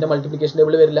 3ന്റെ മൾട്ടിപ്ലിക്കേഷൻ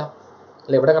ടേബിൾ വരില്ല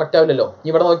അല്ലെ? ഇവിടെ കറക്റ്റ് ആവില്ലല്ലോ.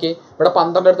 ഇവിടെ നോക്കി, ഇവിടെ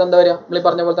 12 എടുത്ത് എന്താ വരിക? നമ്മൾ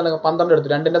പറഞ്ഞ പോലെ തന്നെ 12 എടുത്തു.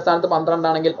 2ന്റെ സ്ഥാനത്ത് 12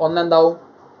 ആണെങ്കിൽ 1 എന്താവും?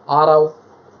 6 ആവും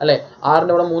അല്ലെ?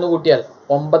 6ന്റെ കൂടെ 3 കൂട്ടിയാൽ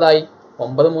 9 ആയി.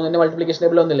 9 3ന്റെ മൾട്ടിപ്ലിക്കേഷൻ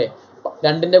ടേബിൾ ഒന്നില്ലേ?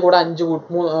 2ന്റെ കൂടെ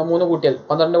 3 കൂട്ടിയാൽ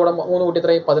 12ന്റെ കൂടെ 3 കൂട്ടി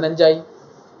എത്രയായി? 15 ആയി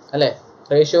അല്ലെ?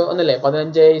 റേഷ്യോ ഒന്നില്ലേ?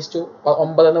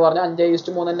 15:9 എന്ന് പറഞ്ഞാൽ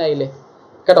 5:3 തന്നെ ആയില്ലേ?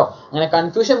 കേട്ടോ? അങ്ങനെ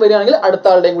കൺഫ്യൂഷൻ വരികയാണെങ്കിൽ അടുത്ത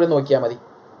ആളുടെയും കൂടി നോക്കിയാൽ മതി.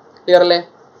 ക്ലിയർ അല്ലേ?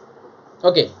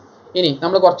 ഓക്കെ. ഇനി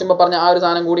നമ്മൾ കുറച്ച് മുമ്പ് പറഞ്ഞ ആ ഒരു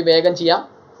സാധനം കൂടി വേഗം ചെയ്യാം.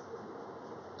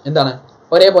 എന്താണ്?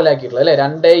 ഒരേപോലെ ആക്കിയിട്ടുള്ളത് അല്ലേ?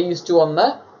 2:1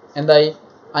 എന്തായി?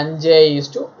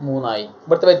 5:3 ആയി.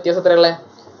 ഇവിടുത്തെ വ്യത്യാസം എത്രയുള്ളത്?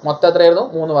 മൊത്തം എത്രയായിരുന്നു?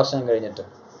 3 വർഷം കഴിഞ്ഞിട്ട്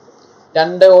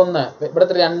 2:1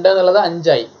 ഇവിടുത്തെ 2 എന്നുള്ളത് 5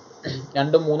 ആയി.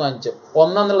 2 3 5.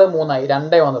 1 എന്നുള്ളത് 3 ആയി.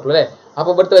 2 വന്നിട്ടുള്ളൂ അല്ലേ? അപ്പൊ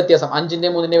ഇവിടുത്തെ വ്യത്യാസം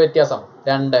 5ന്റെയും 3ന്റെയും വ്യത്യാസം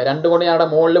 2. 2 കൊണ്ട് ഞാൻ അവിടെ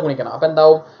മുകളിൽ ഗുണിക്കണം. അപ്പൊ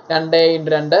എന്താവും? 2 ×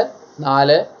 2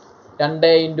 4, 2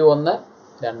 × 1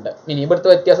 2. ഇനി ഇവിടുത്തെ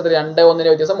വ്യത്യാസം 2 1ന്റെ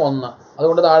വ്യത്യാസം 1.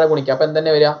 അതുകൊണ്ട് താഴെ ഗുണിക്കുക. അപ്പൊ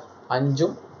എന്തെന്നെ വരിക?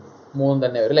 5ഉം 3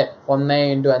 തന്നെ വരും അല്ലേ? 1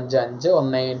 × 5 5,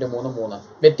 1 × 3 3.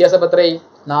 വ്യത്യാസം ഇപ്പൊ എത്രയായി?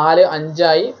 4 5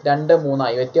 ആയി, 2 3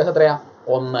 ആയി. വ്യത്യാസം എത്രയാ?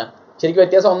 1. ശരിക്കും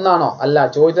വ്യത്യാസം 1 ആണോ? അല്ല.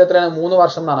 ചോദ്യത്തിൽ എത്രയാണ്? 3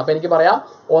 വർഷം എന്നാണ്. അപ്പൊ എനിക്ക് പറയാം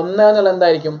 1 എന്നുള്ളത്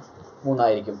എന്തായിരിക്കും? 3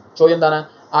 ആയിരിക്കും. ചോദ്യം എന്താണ്?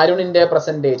 അരുണിന്റെ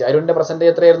പെർസെന്റേജ്. അരുണിന്റെ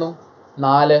പെർസെന്റേജ് എത്രയായിരുന്നു?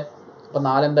 4. അപ്പൊ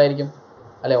 4 എന്തായിരിക്കും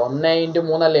അല്ലെ? 1 ×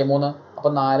 3 അല്ലേ? 3. അപ്പൊ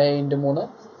 4 × 3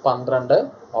 12.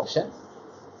 Option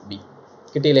B.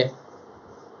 കിട്ടിയില്ലേ?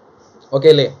 ഓക്കെ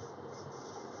അല്ലേ?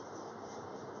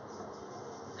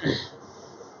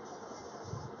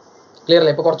 ക്ലിയർ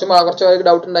അല്ലേ? ഇപ്പൊ കുറച്ച്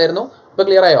ഡൗട്ട് ഉണ്ടായിരുന്നു. ഇപ്പൊ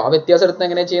ക്ലിയർ ആയോ? ആ വ്യത്യാസം എടുത്ത്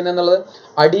എങ്ങനെയാണ് ചെയ്യുന്നത് എന്നുള്ളത്?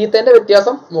 അടിയത്തിന്റെ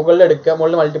വ്യത്യാസം മുകളിൽ എടുക്കുക,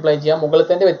 മുകളിൽ മൾട്ടിപ്ലൈ ചെയ്യുക,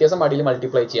 മുകളിലത്തെ വ്യത്യാസം അടിയിൽ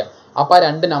മൾട്ടിപ്ലൈ ചെയ്യുക. അപ്പൊ ആ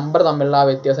 2 നമ്പർ തമ്മിലുള്ള ആ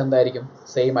വ്യത്യാസം എന്തായിരിക്കും?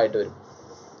 സെയിം ആയിട്ട് വരും.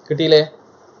 കിട്ടിയില്ലേ?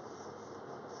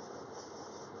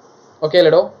 ഓക്കെ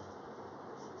അല്ലേടോ?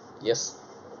 യെസ്.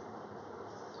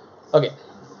 ഓക്കെ.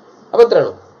 അപ്പൊ ഇത്രേ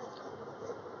ഉള്ളൂ.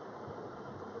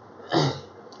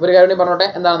 ഒരു കാര്യം കൂടി പറഞ്ഞോട്ടെ.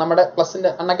 എന്താണ്? നമ്മുടെ പ്ലസിന്റെ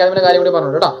അൺഅക്കാദമിയുടെ കാര്യം കൂടി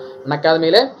പറഞ്ഞോട്ടെ കേട്ടോ.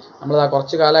 അൺഅക്കാദമിയില് നമ്മൾ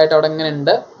കുറച്ച് കാലമായിട്ട് അവിടെ എങ്ങനെ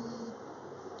ഉണ്ട്.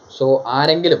 സോ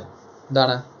ആരെങ്കിലും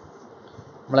എന്താണ്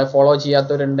നമ്മളെ ഫോളോ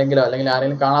ചെയ്യാത്തവരുണ്ടെങ്കിലോ അല്ലെങ്കിൽ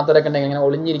ആരെങ്കിലും കാണാത്തവരൊക്കെ ഉണ്ടെങ്കിൽ ഇങ്ങനെ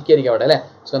ഒളിഞ്ഞിരിക്കുകയായിരിക്കും അവിടെ അല്ലേ?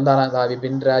 സോ എന്താണ്?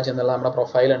 വിപിൻ രാജ് എന്നുള്ള നമ്മുടെ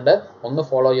പ്രൊഫൈൽ ഉണ്ട്, ഒന്ന്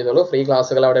ഫോളോ ചെയ്തോളൂ. ഫ്രീ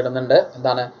ക്ലാസ്സുകൾ അവിടെ ഇടുന്നുണ്ട്.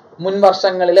 എന്താണ്? മുൻ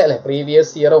വർഷങ്ങളിലെ അല്ലെ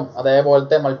പ്രീവിയസ് ഇയറും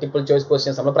അതേപോലത്തെ മൾട്ടിപ്പിൾ ചോയ്സ്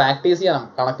ക്വസ്റ്റ്യൻസ് നമ്മൾ പ്രാക്ടീസ് ചെയ്യണം.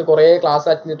 കണക്ക് കുറേ ക്ലാസ്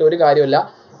അറ്റൻഡ് ഒരു കാര്യമില്ല.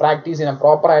 പ്രാക്ടീസ് ചെയ്യണം,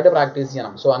 പ്രോപ്പറായിട്ട് പ്രാക്ടീസ്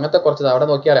ചെയ്യണം. സോ അങ്ങനത്തെ കുറച്ച് അവിടെ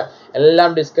നോക്കിയാൽ എല്ലാം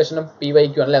ഡിസ്കഷനും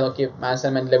PYQ അല്ലേ? നോക്കി മാത്സ്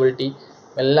ആൻഡ് മെന്റൽ എബിലിറ്റി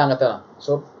എല്ലാം അങ്ങനത്തെയാണ്.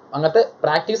 സോ അങ്ങനത്തെ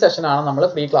പ്രാക്ടീസ് സെഷനാണ് നമ്മൾ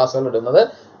ഫ്രീ ക്ലാസ്സുകൾ ഇടുന്നത്.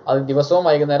 അത് ദിവസവും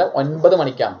വൈകുന്നേരം 9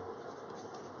 മണിക്കാണ്.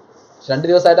 2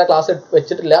 ദിവസമായിട്ട് ആ ക്ലാസ്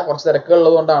വെച്ചിട്ടില്ല, കുറച്ച് തിരക്കുകൾ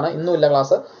ഉള്ളതുകൊണ്ടാണ് ഇന്നും ഇല്ല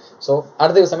ക്ലാസ്. സോ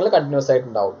അടുത്ത ദിവസങ്ങളിൽ കണ്ടിന്യൂസ് ആയിട്ട്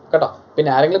ഉണ്ടാവും കേട്ടോ. പിന്നെ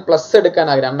ആരെങ്കിലും പ്ലസ് എടുക്കാൻ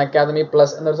ആഗ്രഹം, അൺഅക്കാദമി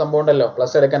പ്ലസ് എന്നൊരു സംഭവം ഉണ്ടല്ലോ,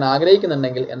 പ്ലസ് എടുക്കാൻ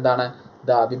ആഗ്രഹിക്കുന്നുണ്ടെങ്കിൽ എന്താണ്?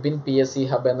 വിപിൻ PSC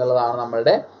ഹബ് എന്നുള്ളതാണ്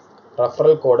നമ്മളുടെ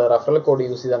റഫറൽ കോഡ്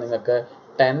യൂസ് ചെയ്താൽ നിങ്ങൾക്ക്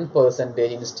 10%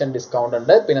 ഇൻസ്റ്റന്റ് ഡിസ്കൗണ്ട്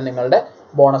ഉണ്ട്. പിന്നെ നിങ്ങളുടെ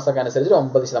ബോണസ് ഒക്കെ അനുസരിച്ച്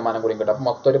 9% കൂടി കിട്ടും. അപ്പം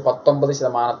മൊത്തം ഒരു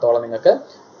 19% നിങ്ങൾക്ക്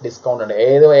ഡിസ്കൗണ്ട് ഉണ്ട്.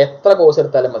 എത്ര കോഴ്സ്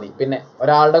എടുത്താലും മതി. പിന്നെ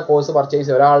ഒരാളുടെ കോഴ്സ് പർച്ചേസ്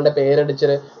ചെയ്ത് ഒരാളുടെ പേരടിച്ച്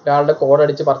ഒരാളുടെ കോഡ്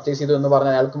അടിച്ച് പർച്ചേസ് ചെയ്തു എന്ന്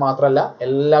പറഞ്ഞാൽ അയാൾക്ക് മാത്രമല്ല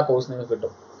എല്ലാ കോഴ്സും നിങ്ങൾക്ക്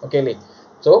കിട്ടും. ഓക്കെ അല്ലേ?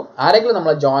 സോ ആരെങ്കിലും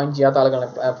നമ്മളെ ജോയിൻ ചെയ്യാത്ത ആളുകൾ,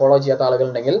 ഫോളോ ചെയ്യാത്ത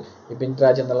ആളുകളുണ്ടെങ്കിൽ വിപിൻ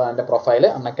രാജ് എന്നുള്ള എൻ്റെ പ്രൊഫൈൽ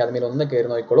അൺഅക്കാദമിയിൽ ഒന്ന് കയറി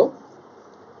നോക്കിക്കോളൂ.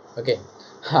 ഓക്കെ.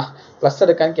 പ്ലസ്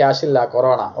എടുക്കാൻ ക്യാഷ് ഇല്ല,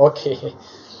 കൊറോണ. ഓക്കെ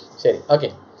ശരി. ഓക്കെ.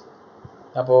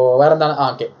 അപ്പോൾ വേറെ എന്താണ്?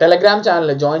 ഓക്കെ. ടെലഗ്രാം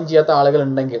ചാനൽ ജോയിൻ ചെയ്യാത്ത ആളുകൾ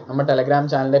ഉണ്ടെങ്കിൽ നമ്മുടെ ടെലഗ്രാം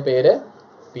ചാനലിൻ്റെ പേര്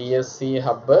PSC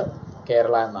ഹബ്ബ്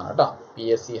കേരള എന്നാണ് കേട്ടോ.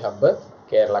 PSC hub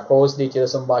Kerala. കോഴ്സ്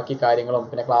ഡീറ്റെയിൽസും ബാക്കി കാര്യങ്ങളും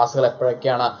പിന്നെ ക്ലാസ്സുകൾ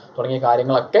എപ്പോഴൊക്കെയാണ് തുടങ്ങിയ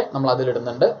കാര്യങ്ങളൊക്കെ നമ്മൾ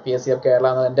അതിലിടുന്നുണ്ട്. PSC ഹബ്ബ് കേരള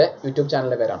എന്നതിൻ്റെ യൂട്യൂബ്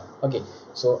ചാനലിൻ്റെ പേരാണ്. ഓക്കെ.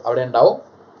 സോ അവിടെ ഉണ്ടാവും.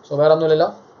 സോ വേറെ ഒന്നുമില്ലല്ലോ.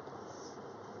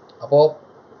 അപ്പോൾ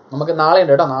നമുക്ക് നാളെ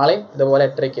ഉണ്ട് കേട്ടോ. നാളെയും ഇതുപോലെ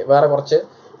 8:30 വേറെ കുറച്ച്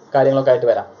കാര്യങ്ങളൊക്കെ ആയിട്ട്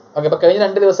വരാം. ഓക്കെ. അപ്പോൾ കഴിഞ്ഞ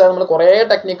 2 ദിവസമായി നമ്മൾ കുറേ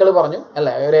ടെക്നിക്കുകൾ പറഞ്ഞു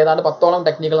അല്ലേ? ഒരു ഏതാണ്ട് 10ഓളം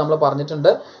ടെക്നിക്കുകൾ നമ്മൾ പറഞ്ഞിട്ടുണ്ട്.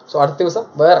 സോ അടുത്ത ദിവസം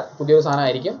വേറെ പുതിയൊരു സാധനം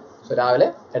ആയിരിക്കും. സോ രാവിലെ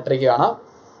 8:30 കാണാം.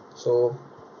 So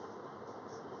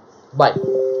by.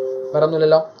 വേറെ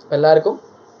ഒന്നുമില്ലല്ലോ. അപ്പോൾ എല്ലാവർക്കും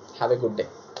ഹാവ് എ ഗുഡ് ഡേ.